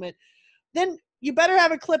for a moment. Then you better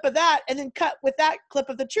have a clip of that, and then cut with that clip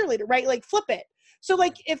of the cheerleader, right? Flip it. So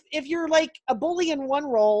if you're a bully in one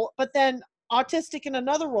role, but then autistic in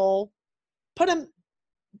another role, put them,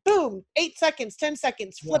 boom, 8 seconds, 10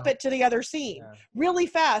 seconds, flip it to the other scene really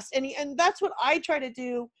fast. And that's what I try to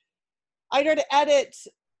do. I try to edit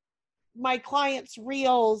my clients'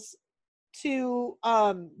 reels to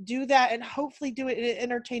do that, and hopefully do it in an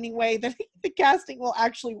entertaining way that the casting will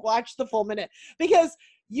actually watch the full minute, because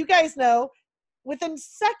you guys know within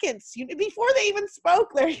seconds, before they even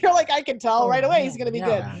spoke there, you're I can tell right away he's going to be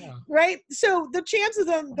good, right? So the chances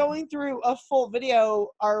of them going through a full video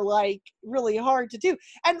are really hard to do.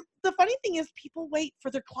 And the funny thing is, people wait for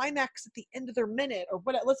their climax at the end of their minute, or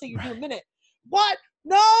what? Let's say you do a minute. What?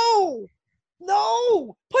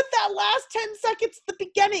 No, put that last 10 seconds at the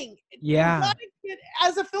beginning. Yeah.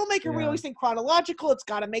 As a filmmaker, we always think chronological. It's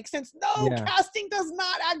got to make sense. No, casting does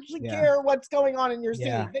not actually care what's going on in your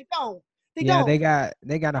scene. They don't. They got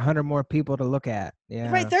 100 more people to look at.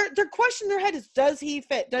 Yeah. Right. Their question in their head is, does he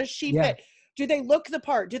fit? Does she fit? Do they look the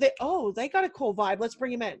part? Do they, they got a cool vibe, let's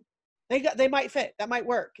bring him in. They might fit. That might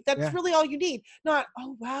work. That's really all you need. Not,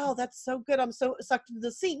 oh, wow, that's so good, I'm so sucked into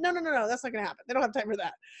the scene. No, that's not going to happen. They don't have time for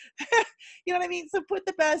that. You know what I mean? So put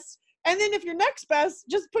the best. And then if you're next best,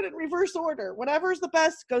 just put it in reverse order. Whatever's the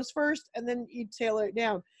best goes first, and then you tailor it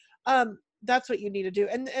down. That's what you need to do.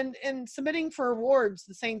 And submitting for awards,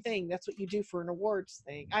 the same thing. That's what you do for an awards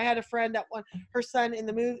thing. I had a friend that won her son in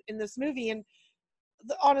this movie, and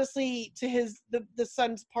honestly, to the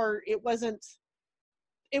son's part, it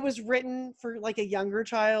was written for like a younger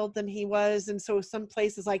child than he was, and so some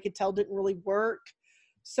places I could tell didn't really work.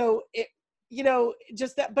 So it,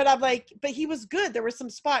 just that. But I'm like, but he was good. There were some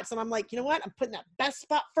spots, and I'm like, you know what? I'm putting that best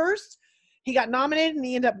spot first. He got nominated, and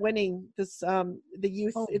he ended up winning this the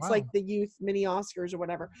youth. Oh, It's wow. like the youth mini Oscars or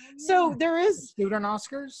whatever. So there is Student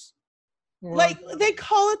Oscars? Or- like they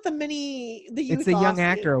call it the youth. It's the Young Oscar.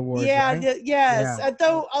 Actor Awards, Yeah, right? yes. Yeah.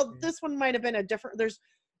 Though this one might have been a different. There's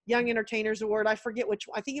Young Entertainers Award. I forget which.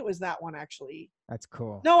 I think it was that one actually. That's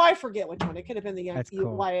cool. No, I forget which one. It could have been the Young That's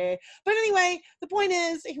cool. YA. But anyway, the point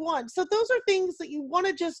is he won. So those are things that you want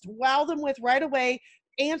to just wow them with right away.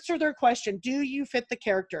 Answer their question. Do you fit the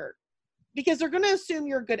character? Because they're going to assume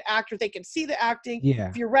you're a good actor. They can see the acting. Yeah.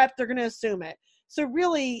 If you're rep, they're going to assume it. So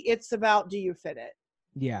really, it's about, do you fit it?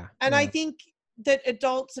 Yeah. And yeah. I think that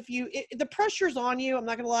adults, the pressure's on you, I'm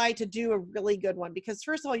not going to lie, to do a really good one. Because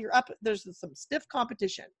first of all, you're up, there's some stiff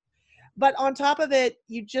competition. But on top of it,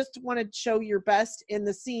 you just want to show your best in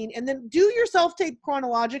the scene. And then do your self-tape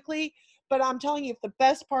chronologically. But I'm telling you, if the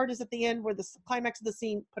best part is at the end where the climax of the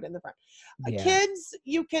scene, put it in the front. Yeah. Kids,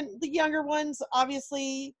 the younger ones,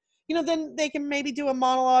 obviously, then they can maybe do a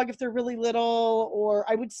monologue if they're really little, or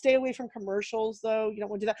I would stay away from commercials though. You don't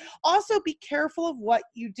want to do that. Also, be careful of what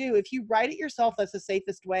you do. If you write it yourself, that's the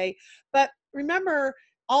safest way. But remember,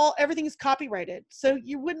 everything is copyrighted. So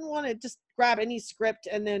you wouldn't want to just grab any script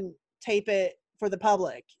and then tape it for the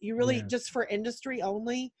public. You really just for industry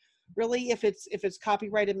only. Really, if it's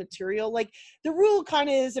copyrighted material, like the rule kind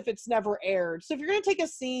of is if it's never aired. So if you're going to take a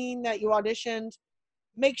scene that you auditioned,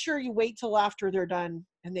 make sure you wait till after they're done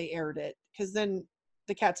and they aired it, because then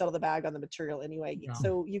the cat's out of the bag on the material anyway. Yeah.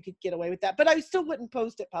 So you could get away with that. But I still wouldn't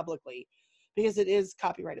post it publicly because it is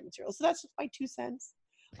copyrighted material. So that's just my 2 cents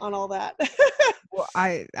on all that. Well,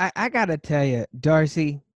 I gotta tell you,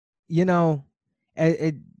 Darcy, we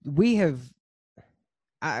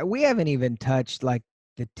haven't even touched like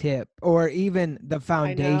the tip or even the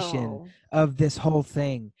foundation of this whole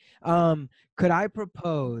thing. Could I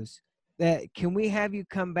propose that can we have you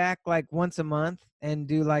come back like once a month and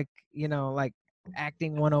do like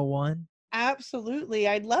acting 101? Absolutely.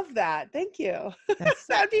 I'd love that. Thank you.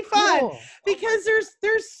 That'd be fun. Cool. Because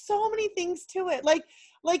there's so many things to it.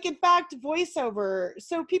 Like in fact, voiceover.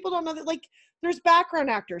 So people don't know that, like, there's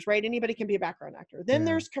background actors, right? Anybody can be a background actor. Then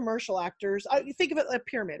there's commercial actors. You think of it like a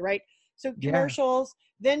pyramid, right? So commercials,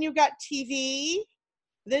 then you've got TV,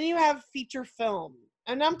 then you have feature film.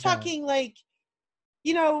 And I'm talking like,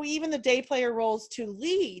 even the day player roles to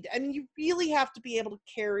lead. I mean, you really have to be able to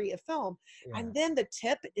carry a film. Yeah. And then the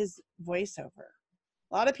tip is voiceover.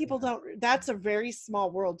 A lot of people don't, that's a very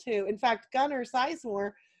small world too. In fact, Gunnar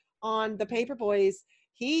Sizemore on the Paperboys,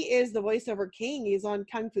 he is the voiceover king. He's on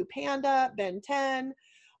Kung Fu Panda, Ben 10,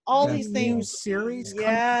 all these things. New series.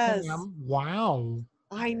 Yes. Wow.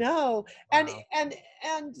 I know. Wow.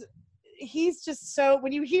 And he's just so,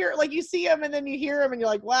 when you hear, like, you see him and then you hear him and you're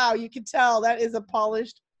like, wow, you can tell that is a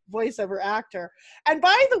polished voiceover actor. And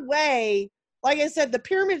by the way, like I said, the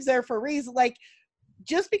pyramid's there for a reason. Like,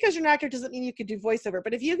 just because you're an actor doesn't mean you could do voiceover.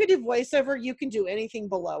 But if you could do voiceover, you can do anything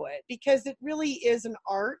below it, because it really is an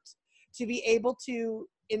art to be able to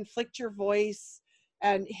inflict your voice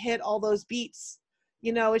and hit all those beats.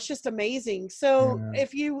 It's just amazing. So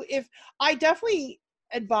if I definitely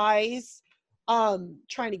advise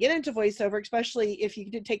trying to get into voiceover, especially if you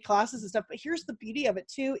did take classes and stuff. But here's the beauty of it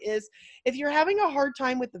too, is if you're having a hard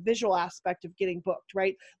time with the visual aspect of getting booked,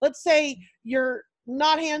 right? Let's say you're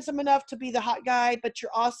not handsome enough to be the hot guy, but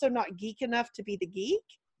you're also not geek enough to be the geek.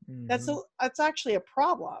 Mm-hmm. That's actually a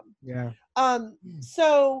problem. Yeah.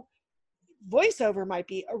 So voiceover might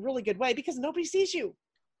be a really good way, because nobody sees you.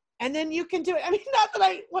 And then you can do it. I mean, not that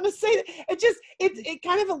I want to say that. It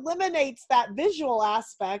kind of eliminates that visual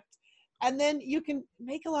aspect. And then you can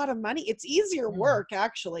make a lot of money. It's easier work,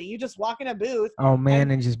 actually. You just walk in a booth. Oh,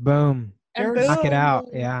 man, and just boom. And knock it out.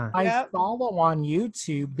 Yeah. I follow on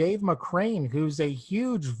YouTube Dave McCrane, who's a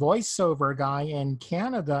huge voiceover guy in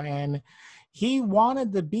Canada. And he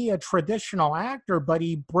wanted to be a traditional actor, but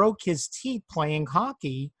he broke his teeth playing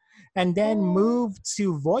hockey and then moved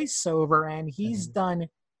to voiceover. And he's done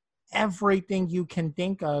everything you can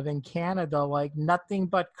think of in Canada, like nothing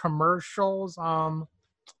but commercials.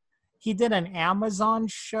 He did an Amazon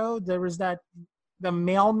show. There was the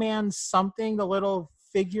Mailman something, the little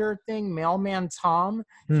figure thing, Mailman Tom.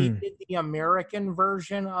 He did the American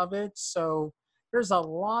version of it. So there's a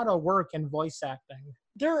lot of work in voice acting.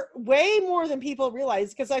 There are way more than people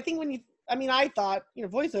realize, because I think I thought,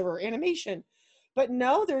 voiceover, animation, But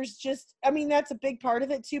no, there's just, I mean, that's a big part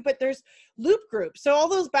of it too, but there's loop groups. So all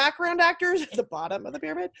those background actors at the bottom of the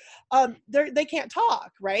pyramid, they can't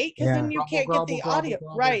talk, right? Because then you can't get the audio,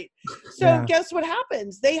 right? So guess what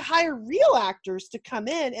happens? They hire real actors to come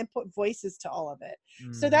in and put voices to all of it.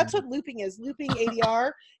 So that's what looping is. Looping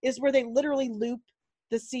ADR is where they literally loop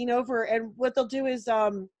the scene over, and what they'll do is,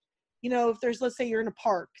 you know, if there's, let's say you're in a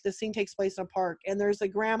park, the scene takes place in a park, and there's a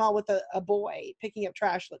grandma with a boy picking up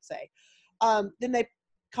trash, let's say. Then they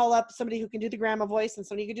call up somebody who can do the grandma voice and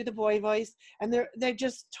somebody who can do the boy voice, and they're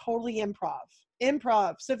just totally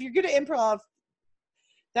improv. So if you're good at improv,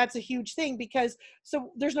 that's a huge thing, because so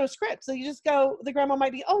there's no script. So you just go, the grandma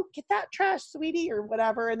might be, oh, get that trash, sweetie, or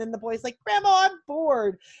whatever, and then the boy's like, grandma, I'm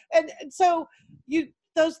bored. And so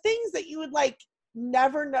those things that you would like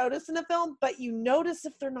never notice in a film, but you notice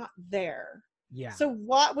if they're not there. Yeah. So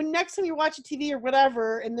when next time you watch a TV or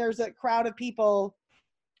whatever, and there's a crowd of people,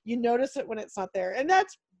 you notice it when it's not there. And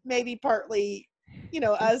that's maybe partly, you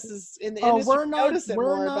know, us as in the industry we're not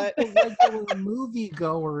the regular movie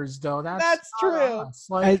goers, though. That's true.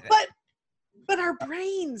 Like, but our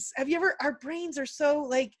brains, our brains are so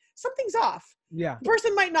like, something's off. Yeah. The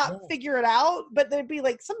person might not figure it out, but they'd be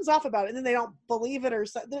like, something's off about it, and then they don't believe it, or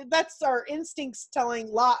something. That's our instincts telling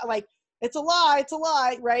like, it's a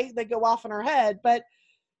lie, right? They go off in our head. But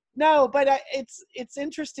no, but it's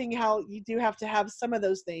interesting how you do have to have some of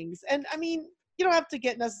those things. And I mean, you don't have to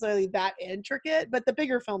get necessarily that intricate, but the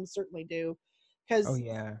bigger films certainly do, because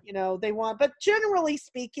you know, they want. But generally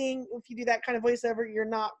speaking, if you do that kind of voiceover,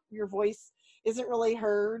 your voice isn't really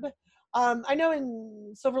heard. I know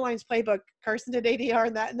in Silverline's Playbook, Carson did ADR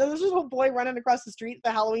in that, and there's this little boy running across the street at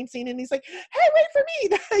the Halloween scene, and he's like, "Hey, wait for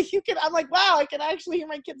me!" I'm like, "Wow, I can actually hear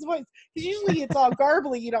my kid's voice," because usually it's all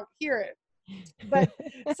garbly, you don't hear it. But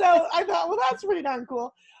so I thought, well, that's pretty darn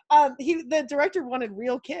cool. The director wanted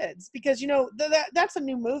real kids, because, you know, that's a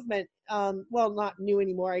new movement. Well, not new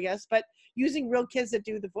anymore, I guess, but using real kids that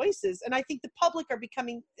do the voices. And I think the public are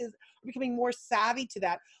becoming more savvy to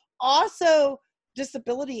that. Also,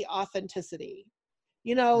 disability authenticity.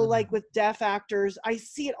 You know, like with deaf actors, I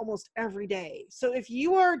see it almost every day. So if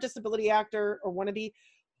you are a disability actor or want to be,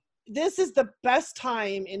 this is the best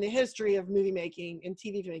time in the history of movie making and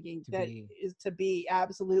TV making is to be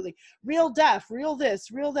absolutely real deaf, real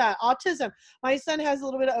this, real that, autism. My son has a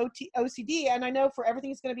little bit of OCD, and I know for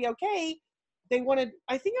everything's going to be okay, they wanted,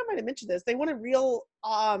 I think I might have mentioned this, they wanted real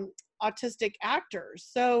autistic actors.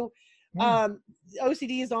 So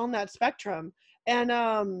OCD is on that spectrum.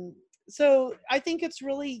 And so I think it's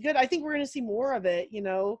really good. I think we're going to see more of it, you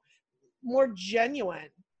know, more genuine.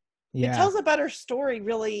 Yeah. It tells a better story,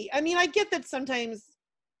 really. I mean, I get that sometimes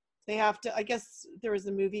they have to, I guess there was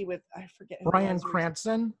a movie with, I forget who Bryan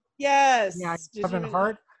Cranston. Yes. Yeah, Kevin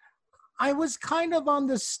Hart. I was kind of on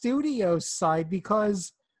the studio side,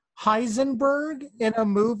 because Heisenberg in a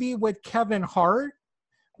movie with Kevin Hart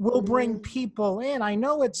will bring people in. I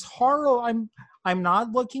know it's horrible. I'm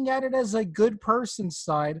not looking at it as a good person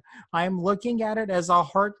side. I'm looking at it as a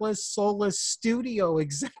heartless, soulless studio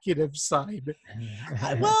executive side.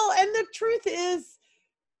 Well, and the truth is,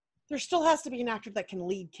 there still has to be an actor that can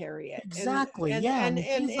lead carry it. Exactly. And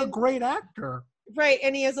he's a great actor. Right.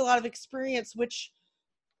 And he has a lot of experience, which,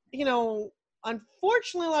 you know,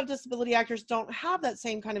 unfortunately, a lot of disability actors don't have that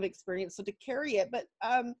same kind of experience. So to carry it, but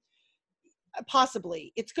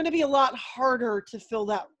possibly it's going to be a lot harder to fill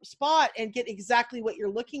that spot and get exactly what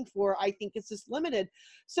you're looking for. I think it's just limited.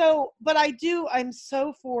 So, but I'm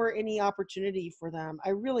so for any opportunity for them. I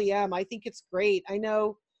really am. I think it's great. I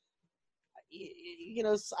know, you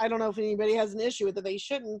know, I don't know if anybody has an issue with it. They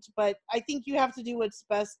shouldn't, but I think you have to do what's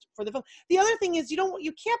best for the film. The other thing is you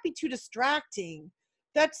can't be too distracting.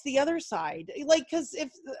 That's the other side. Like, cause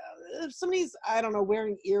if somebody's, I don't know,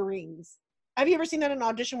 wearing earrings, have you ever seen that in an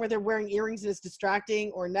audition where they're wearing earrings and it's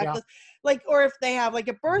distracting, or a necklace? Like, or if they have like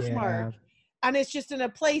a birthmark and it's just in a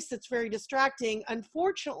place that's very distracting.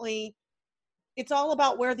 Unfortunately, it's all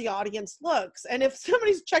about where the audience looks. And if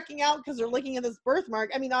somebody's checking out because they're looking at this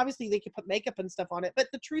birthmark, I mean, obviously they can put makeup and stuff on it, but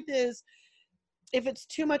the truth is, if it's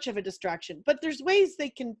too much of a distraction, but there's ways they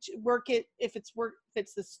can work it if it's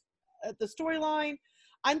the storyline.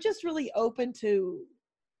 I'm just really open to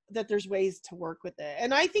that there's ways to work with it.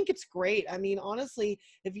 And I think it's great. I mean, honestly,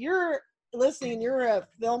 if you're listening and you're a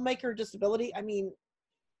filmmaker disability, I mean,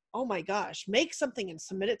 oh my gosh, make something and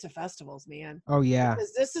submit it to festivals, man. Oh yeah.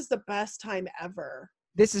 Because this is the best time ever.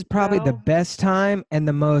 This is probably the best time and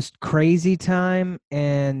the most crazy time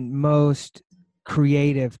and most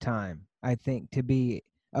creative time, I think, to be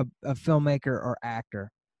a filmmaker or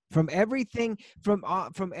actor. From everything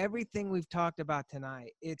we've talked about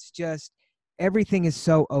tonight, it's just everything is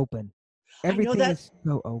so open. everything that is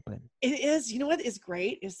so open. it is. You know what is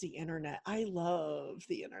great is the internet. I love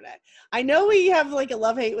the internet. I know we have like a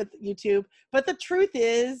love-hate with YouTube, but the truth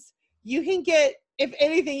is you can get, if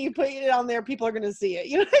anything, you put it on there, people are going to see it.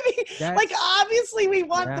 You know what I mean? Like, obviously, we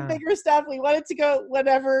want the bigger stuff. We want it to go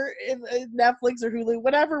whatever, in Netflix or Hulu,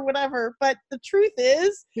 whatever. But the truth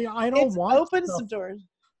is, I don't want open some doors.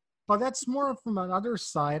 But that's more from another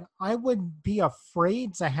side. I would be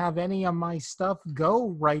afraid to have any of my stuff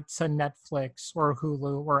go right to Netflix or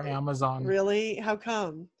Hulu or Amazon. Really? How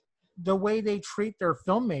come? The way they treat their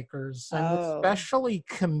filmmakers, and especially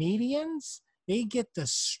comedians, they get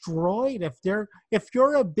destroyed if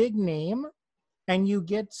you're a big name and you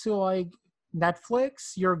get to like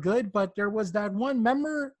Netflix, you're good. But there was that one,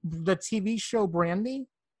 remember the TV show Brandy?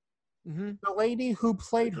 Mm-hmm. The lady who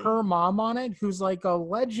played her mom on it, who's like a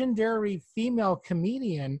legendary female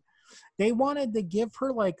comedian, they wanted to give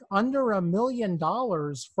her like under $1 million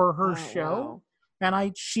for her show. Wow.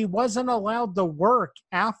 And she wasn't allowed to work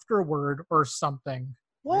afterward or something.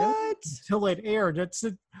 What? Until it aired. It's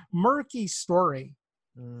a murky story.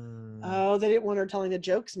 Oh, they didn't want her telling the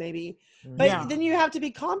jokes maybe. But then you have to be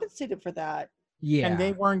compensated for that. Yeah. And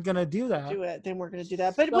they weren't going to do that. They weren't going to do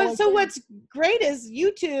that. But what's great is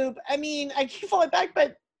YouTube. I mean, I keep falling back,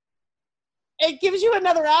 but it gives you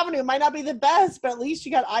another avenue. It might not be the best, but at least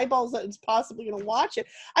you got eyeballs that is possibly going to watch it.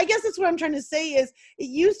 I guess that's what I'm trying to say is it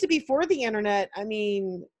used to be for the internet. I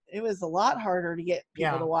mean, it was a lot harder to get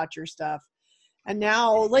people to watch your stuff. And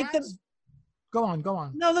now, Go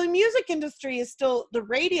on. No, the music industry is still, the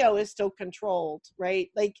radio is still controlled, right?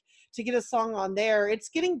 Like to get a song on there, it's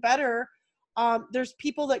getting better. There's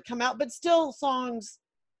people that come out, but still songs,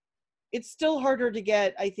 it's still harder to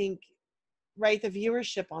get, I think, right, the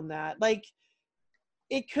viewership on that. Like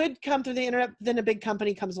it could come through the internet, then a big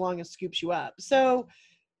company comes along and scoops you up. So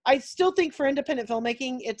I still think for independent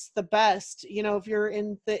filmmaking, it's the best, you know, if you're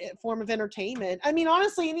in the form of entertainment. I mean,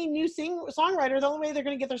 honestly, any new songwriter, the only way they're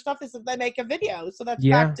going to get their stuff is if they make a video. So that's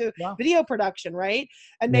back to video production, right?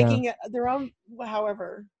 And making it their own,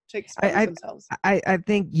 however, to expose themselves. I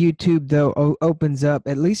think YouTube, though, opens up,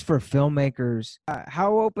 at least for filmmakers.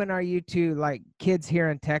 How open are you to, like, kids here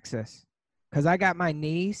in Texas? Because I got my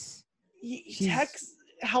niece.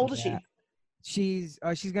 How old is she? She's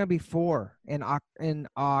gonna be 4 in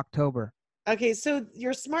October. Okay, so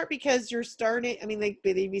you're smart because you're starting. I mean, they'd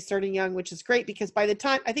be starting young, which is great because by the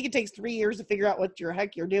time, I think it takes 3 years to figure out what your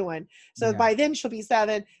heck you're doing. So by then she'll be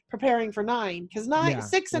 7, preparing for 9, because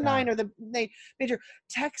 6 and 9 are the major.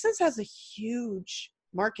 Texas has a huge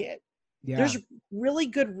market. Yeah. There's really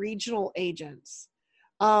good regional agents.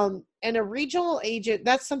 And a regional agent,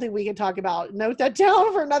 that's something we can talk about. Note that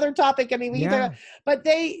down for another topic. I mean, but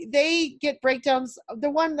they get breakdowns. The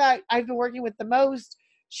one that I've been working with the most,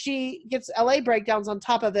 she gets LA breakdowns on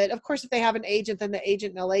top of it. Of course, if they have an agent, then the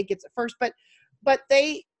agent in LA gets it first. But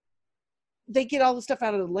they get all the stuff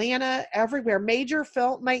out of Atlanta, everywhere. Major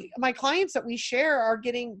film. My clients that we share are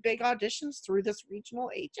getting big auditions through this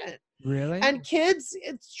regional agent. Really? And kids,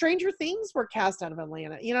 Stranger Things were cast out of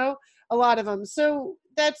Atlanta, you know, a lot of them. So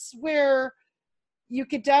that's where you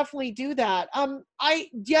could definitely do that. I'm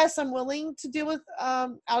willing to deal with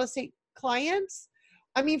out-of-state clients.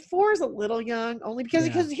 I mean, 4 is a little young, only because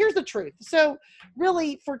here's the truth. So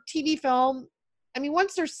really for TV film, I mean,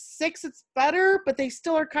 once they're 6, it's better, but they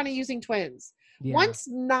still are kind of using twins. Yeah. Once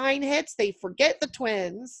 9 hits, they forget the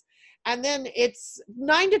twins, and then it's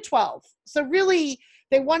 9 to 12. So really,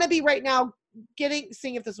 they want to be right now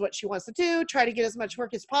seeing if this is what she wants to do, try to get as much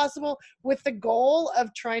work as possible with the goal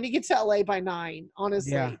of trying to get to LA by 9,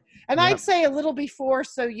 honestly. Yeah. And I'd say a little before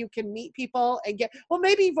so you can meet people and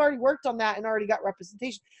maybe you've already worked on that and already got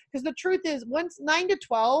representation. Because the truth is, once 9 to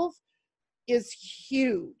 12 is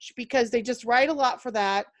huge because they just write a lot for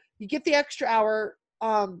that. You get the extra hour,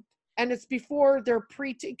 and it's before they're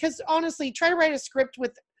because honestly, try to write a script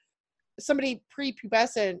with somebody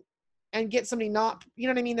prepubescent and get somebody not, you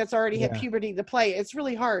know what I mean, that's already hit puberty to play. It's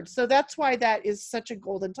really hard. So that's why that is such a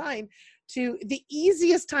golden time, the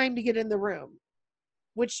easiest time to get in the room,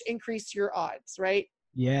 which increase your odds, right?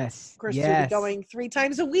 Yes. Of course, you'll be going 3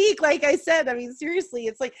 times a week, like I said. I mean, seriously,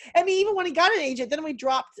 it's like, I mean, even when he got an agent, then I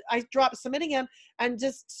dropped submitting him and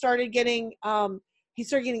just started getting, he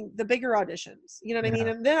started getting the bigger auditions, you know what I mean?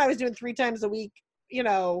 And then I was doing 3 times a week, you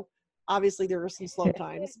know, obviously there were some slow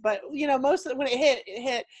times, but you know, most of it, when it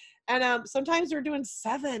hit. And sometimes we were doing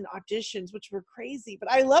 7 auditions, which were crazy. But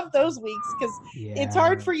I love those weeks because it's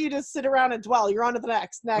hard for you to sit around and dwell. You're on to the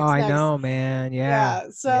next. Oh, I know, man. Yeah.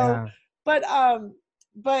 So, but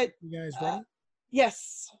you guys ready?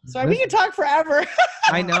 Yes. So we can talk forever.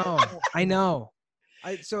 I know.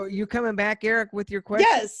 So you coming back, Eric, with your question?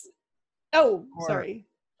 Yes. Oh, Or, sorry.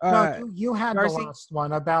 Uh, No, you had the Darcy? last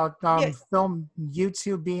one about Yeah. film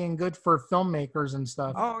YouTube being good for filmmakers and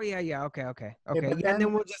stuff. Oh yeah. Okay. Okay, Yeah, but and then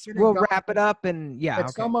then let's get it we'll going. wrap it up and yeah.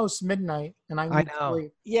 It's Okay. almost midnight, and I I need know.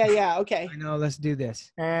 sleep. Yeah. Okay. I know. Let's do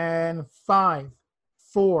this. And 5,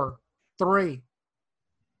 4, 3.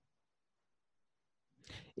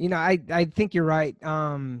 I think you're right.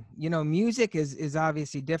 Music is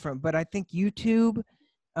obviously different, but I think YouTube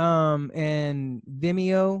and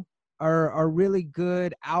Vimeo are really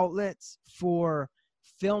good outlets for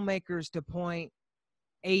filmmakers to point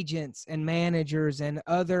agents and managers and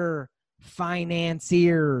other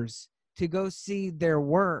financiers to go see their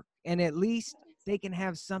work, and at least they can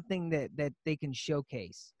have something that they can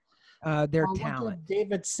showcase their Well, look talent. at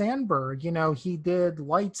David Sandberg. He did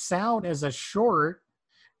Lights Out as a short,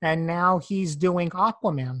 and now he's doing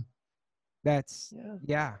Aquaman. That's Yeah.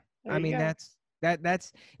 yeah. There I you mean, go.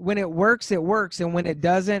 that's when it works, it works, and when it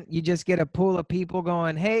doesn't, you just get a pool of people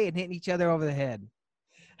going, "Hey," and hitting each other over the head.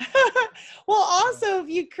 Well, also, if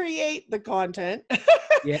you create the content,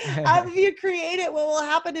 Yeah. if you create it, what will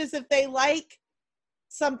happen is if they like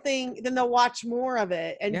something, then they'll watch more of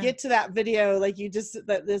it and Yeah. get to that video like you just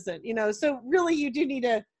that isn't, so really you do need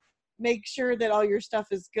to make sure that all your stuff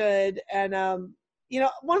is good. And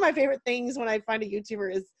one of my favorite things when I find a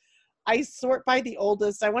YouTuber is I sort by the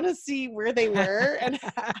oldest. I want to see where they were and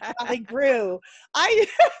how they grew. I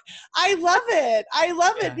I love it. I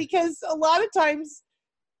love Yeah. it because a lot of times,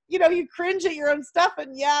 you cringe at your own stuff,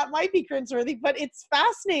 and yeah, it might be cringeworthy, but it's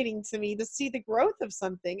fascinating to me to see the growth of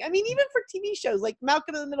something. I mean, even for TV shows like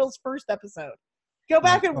Malcolm in the Middle's first episode, go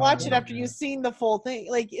back and watch it after you've seen the full thing.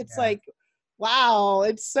 Like, it's like, wow,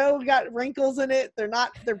 it's so got wrinkles in it. Their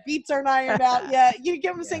beats aren't ironed out yet. You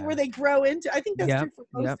get what I'm saying, where they grow into. I think that's true for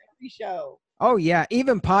most every show. Oh yeah,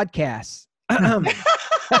 even podcasts.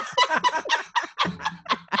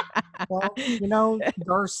 Well,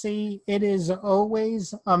 Darcy, it is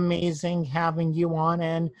always amazing having you on,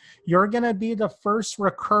 and you're going to be the first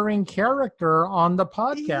recurring character on the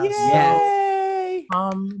podcast. Yay! So,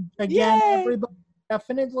 again, Yay! everybody,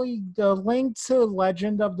 definitely the link to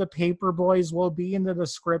Legend of the Paperboys will be in the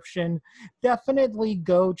description. Definitely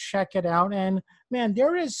go check it out. And man,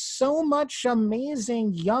 there is so much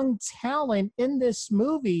amazing young talent in this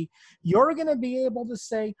movie. You're going to be able to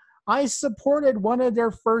say, I supported one of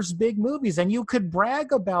their first big movies, and you could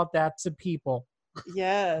brag about that to people.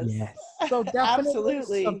 Yes. So definitely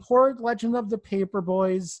Absolutely. support Legend of the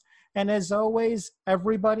Paperboys. And as always,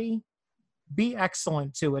 everybody, be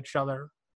excellent to each other.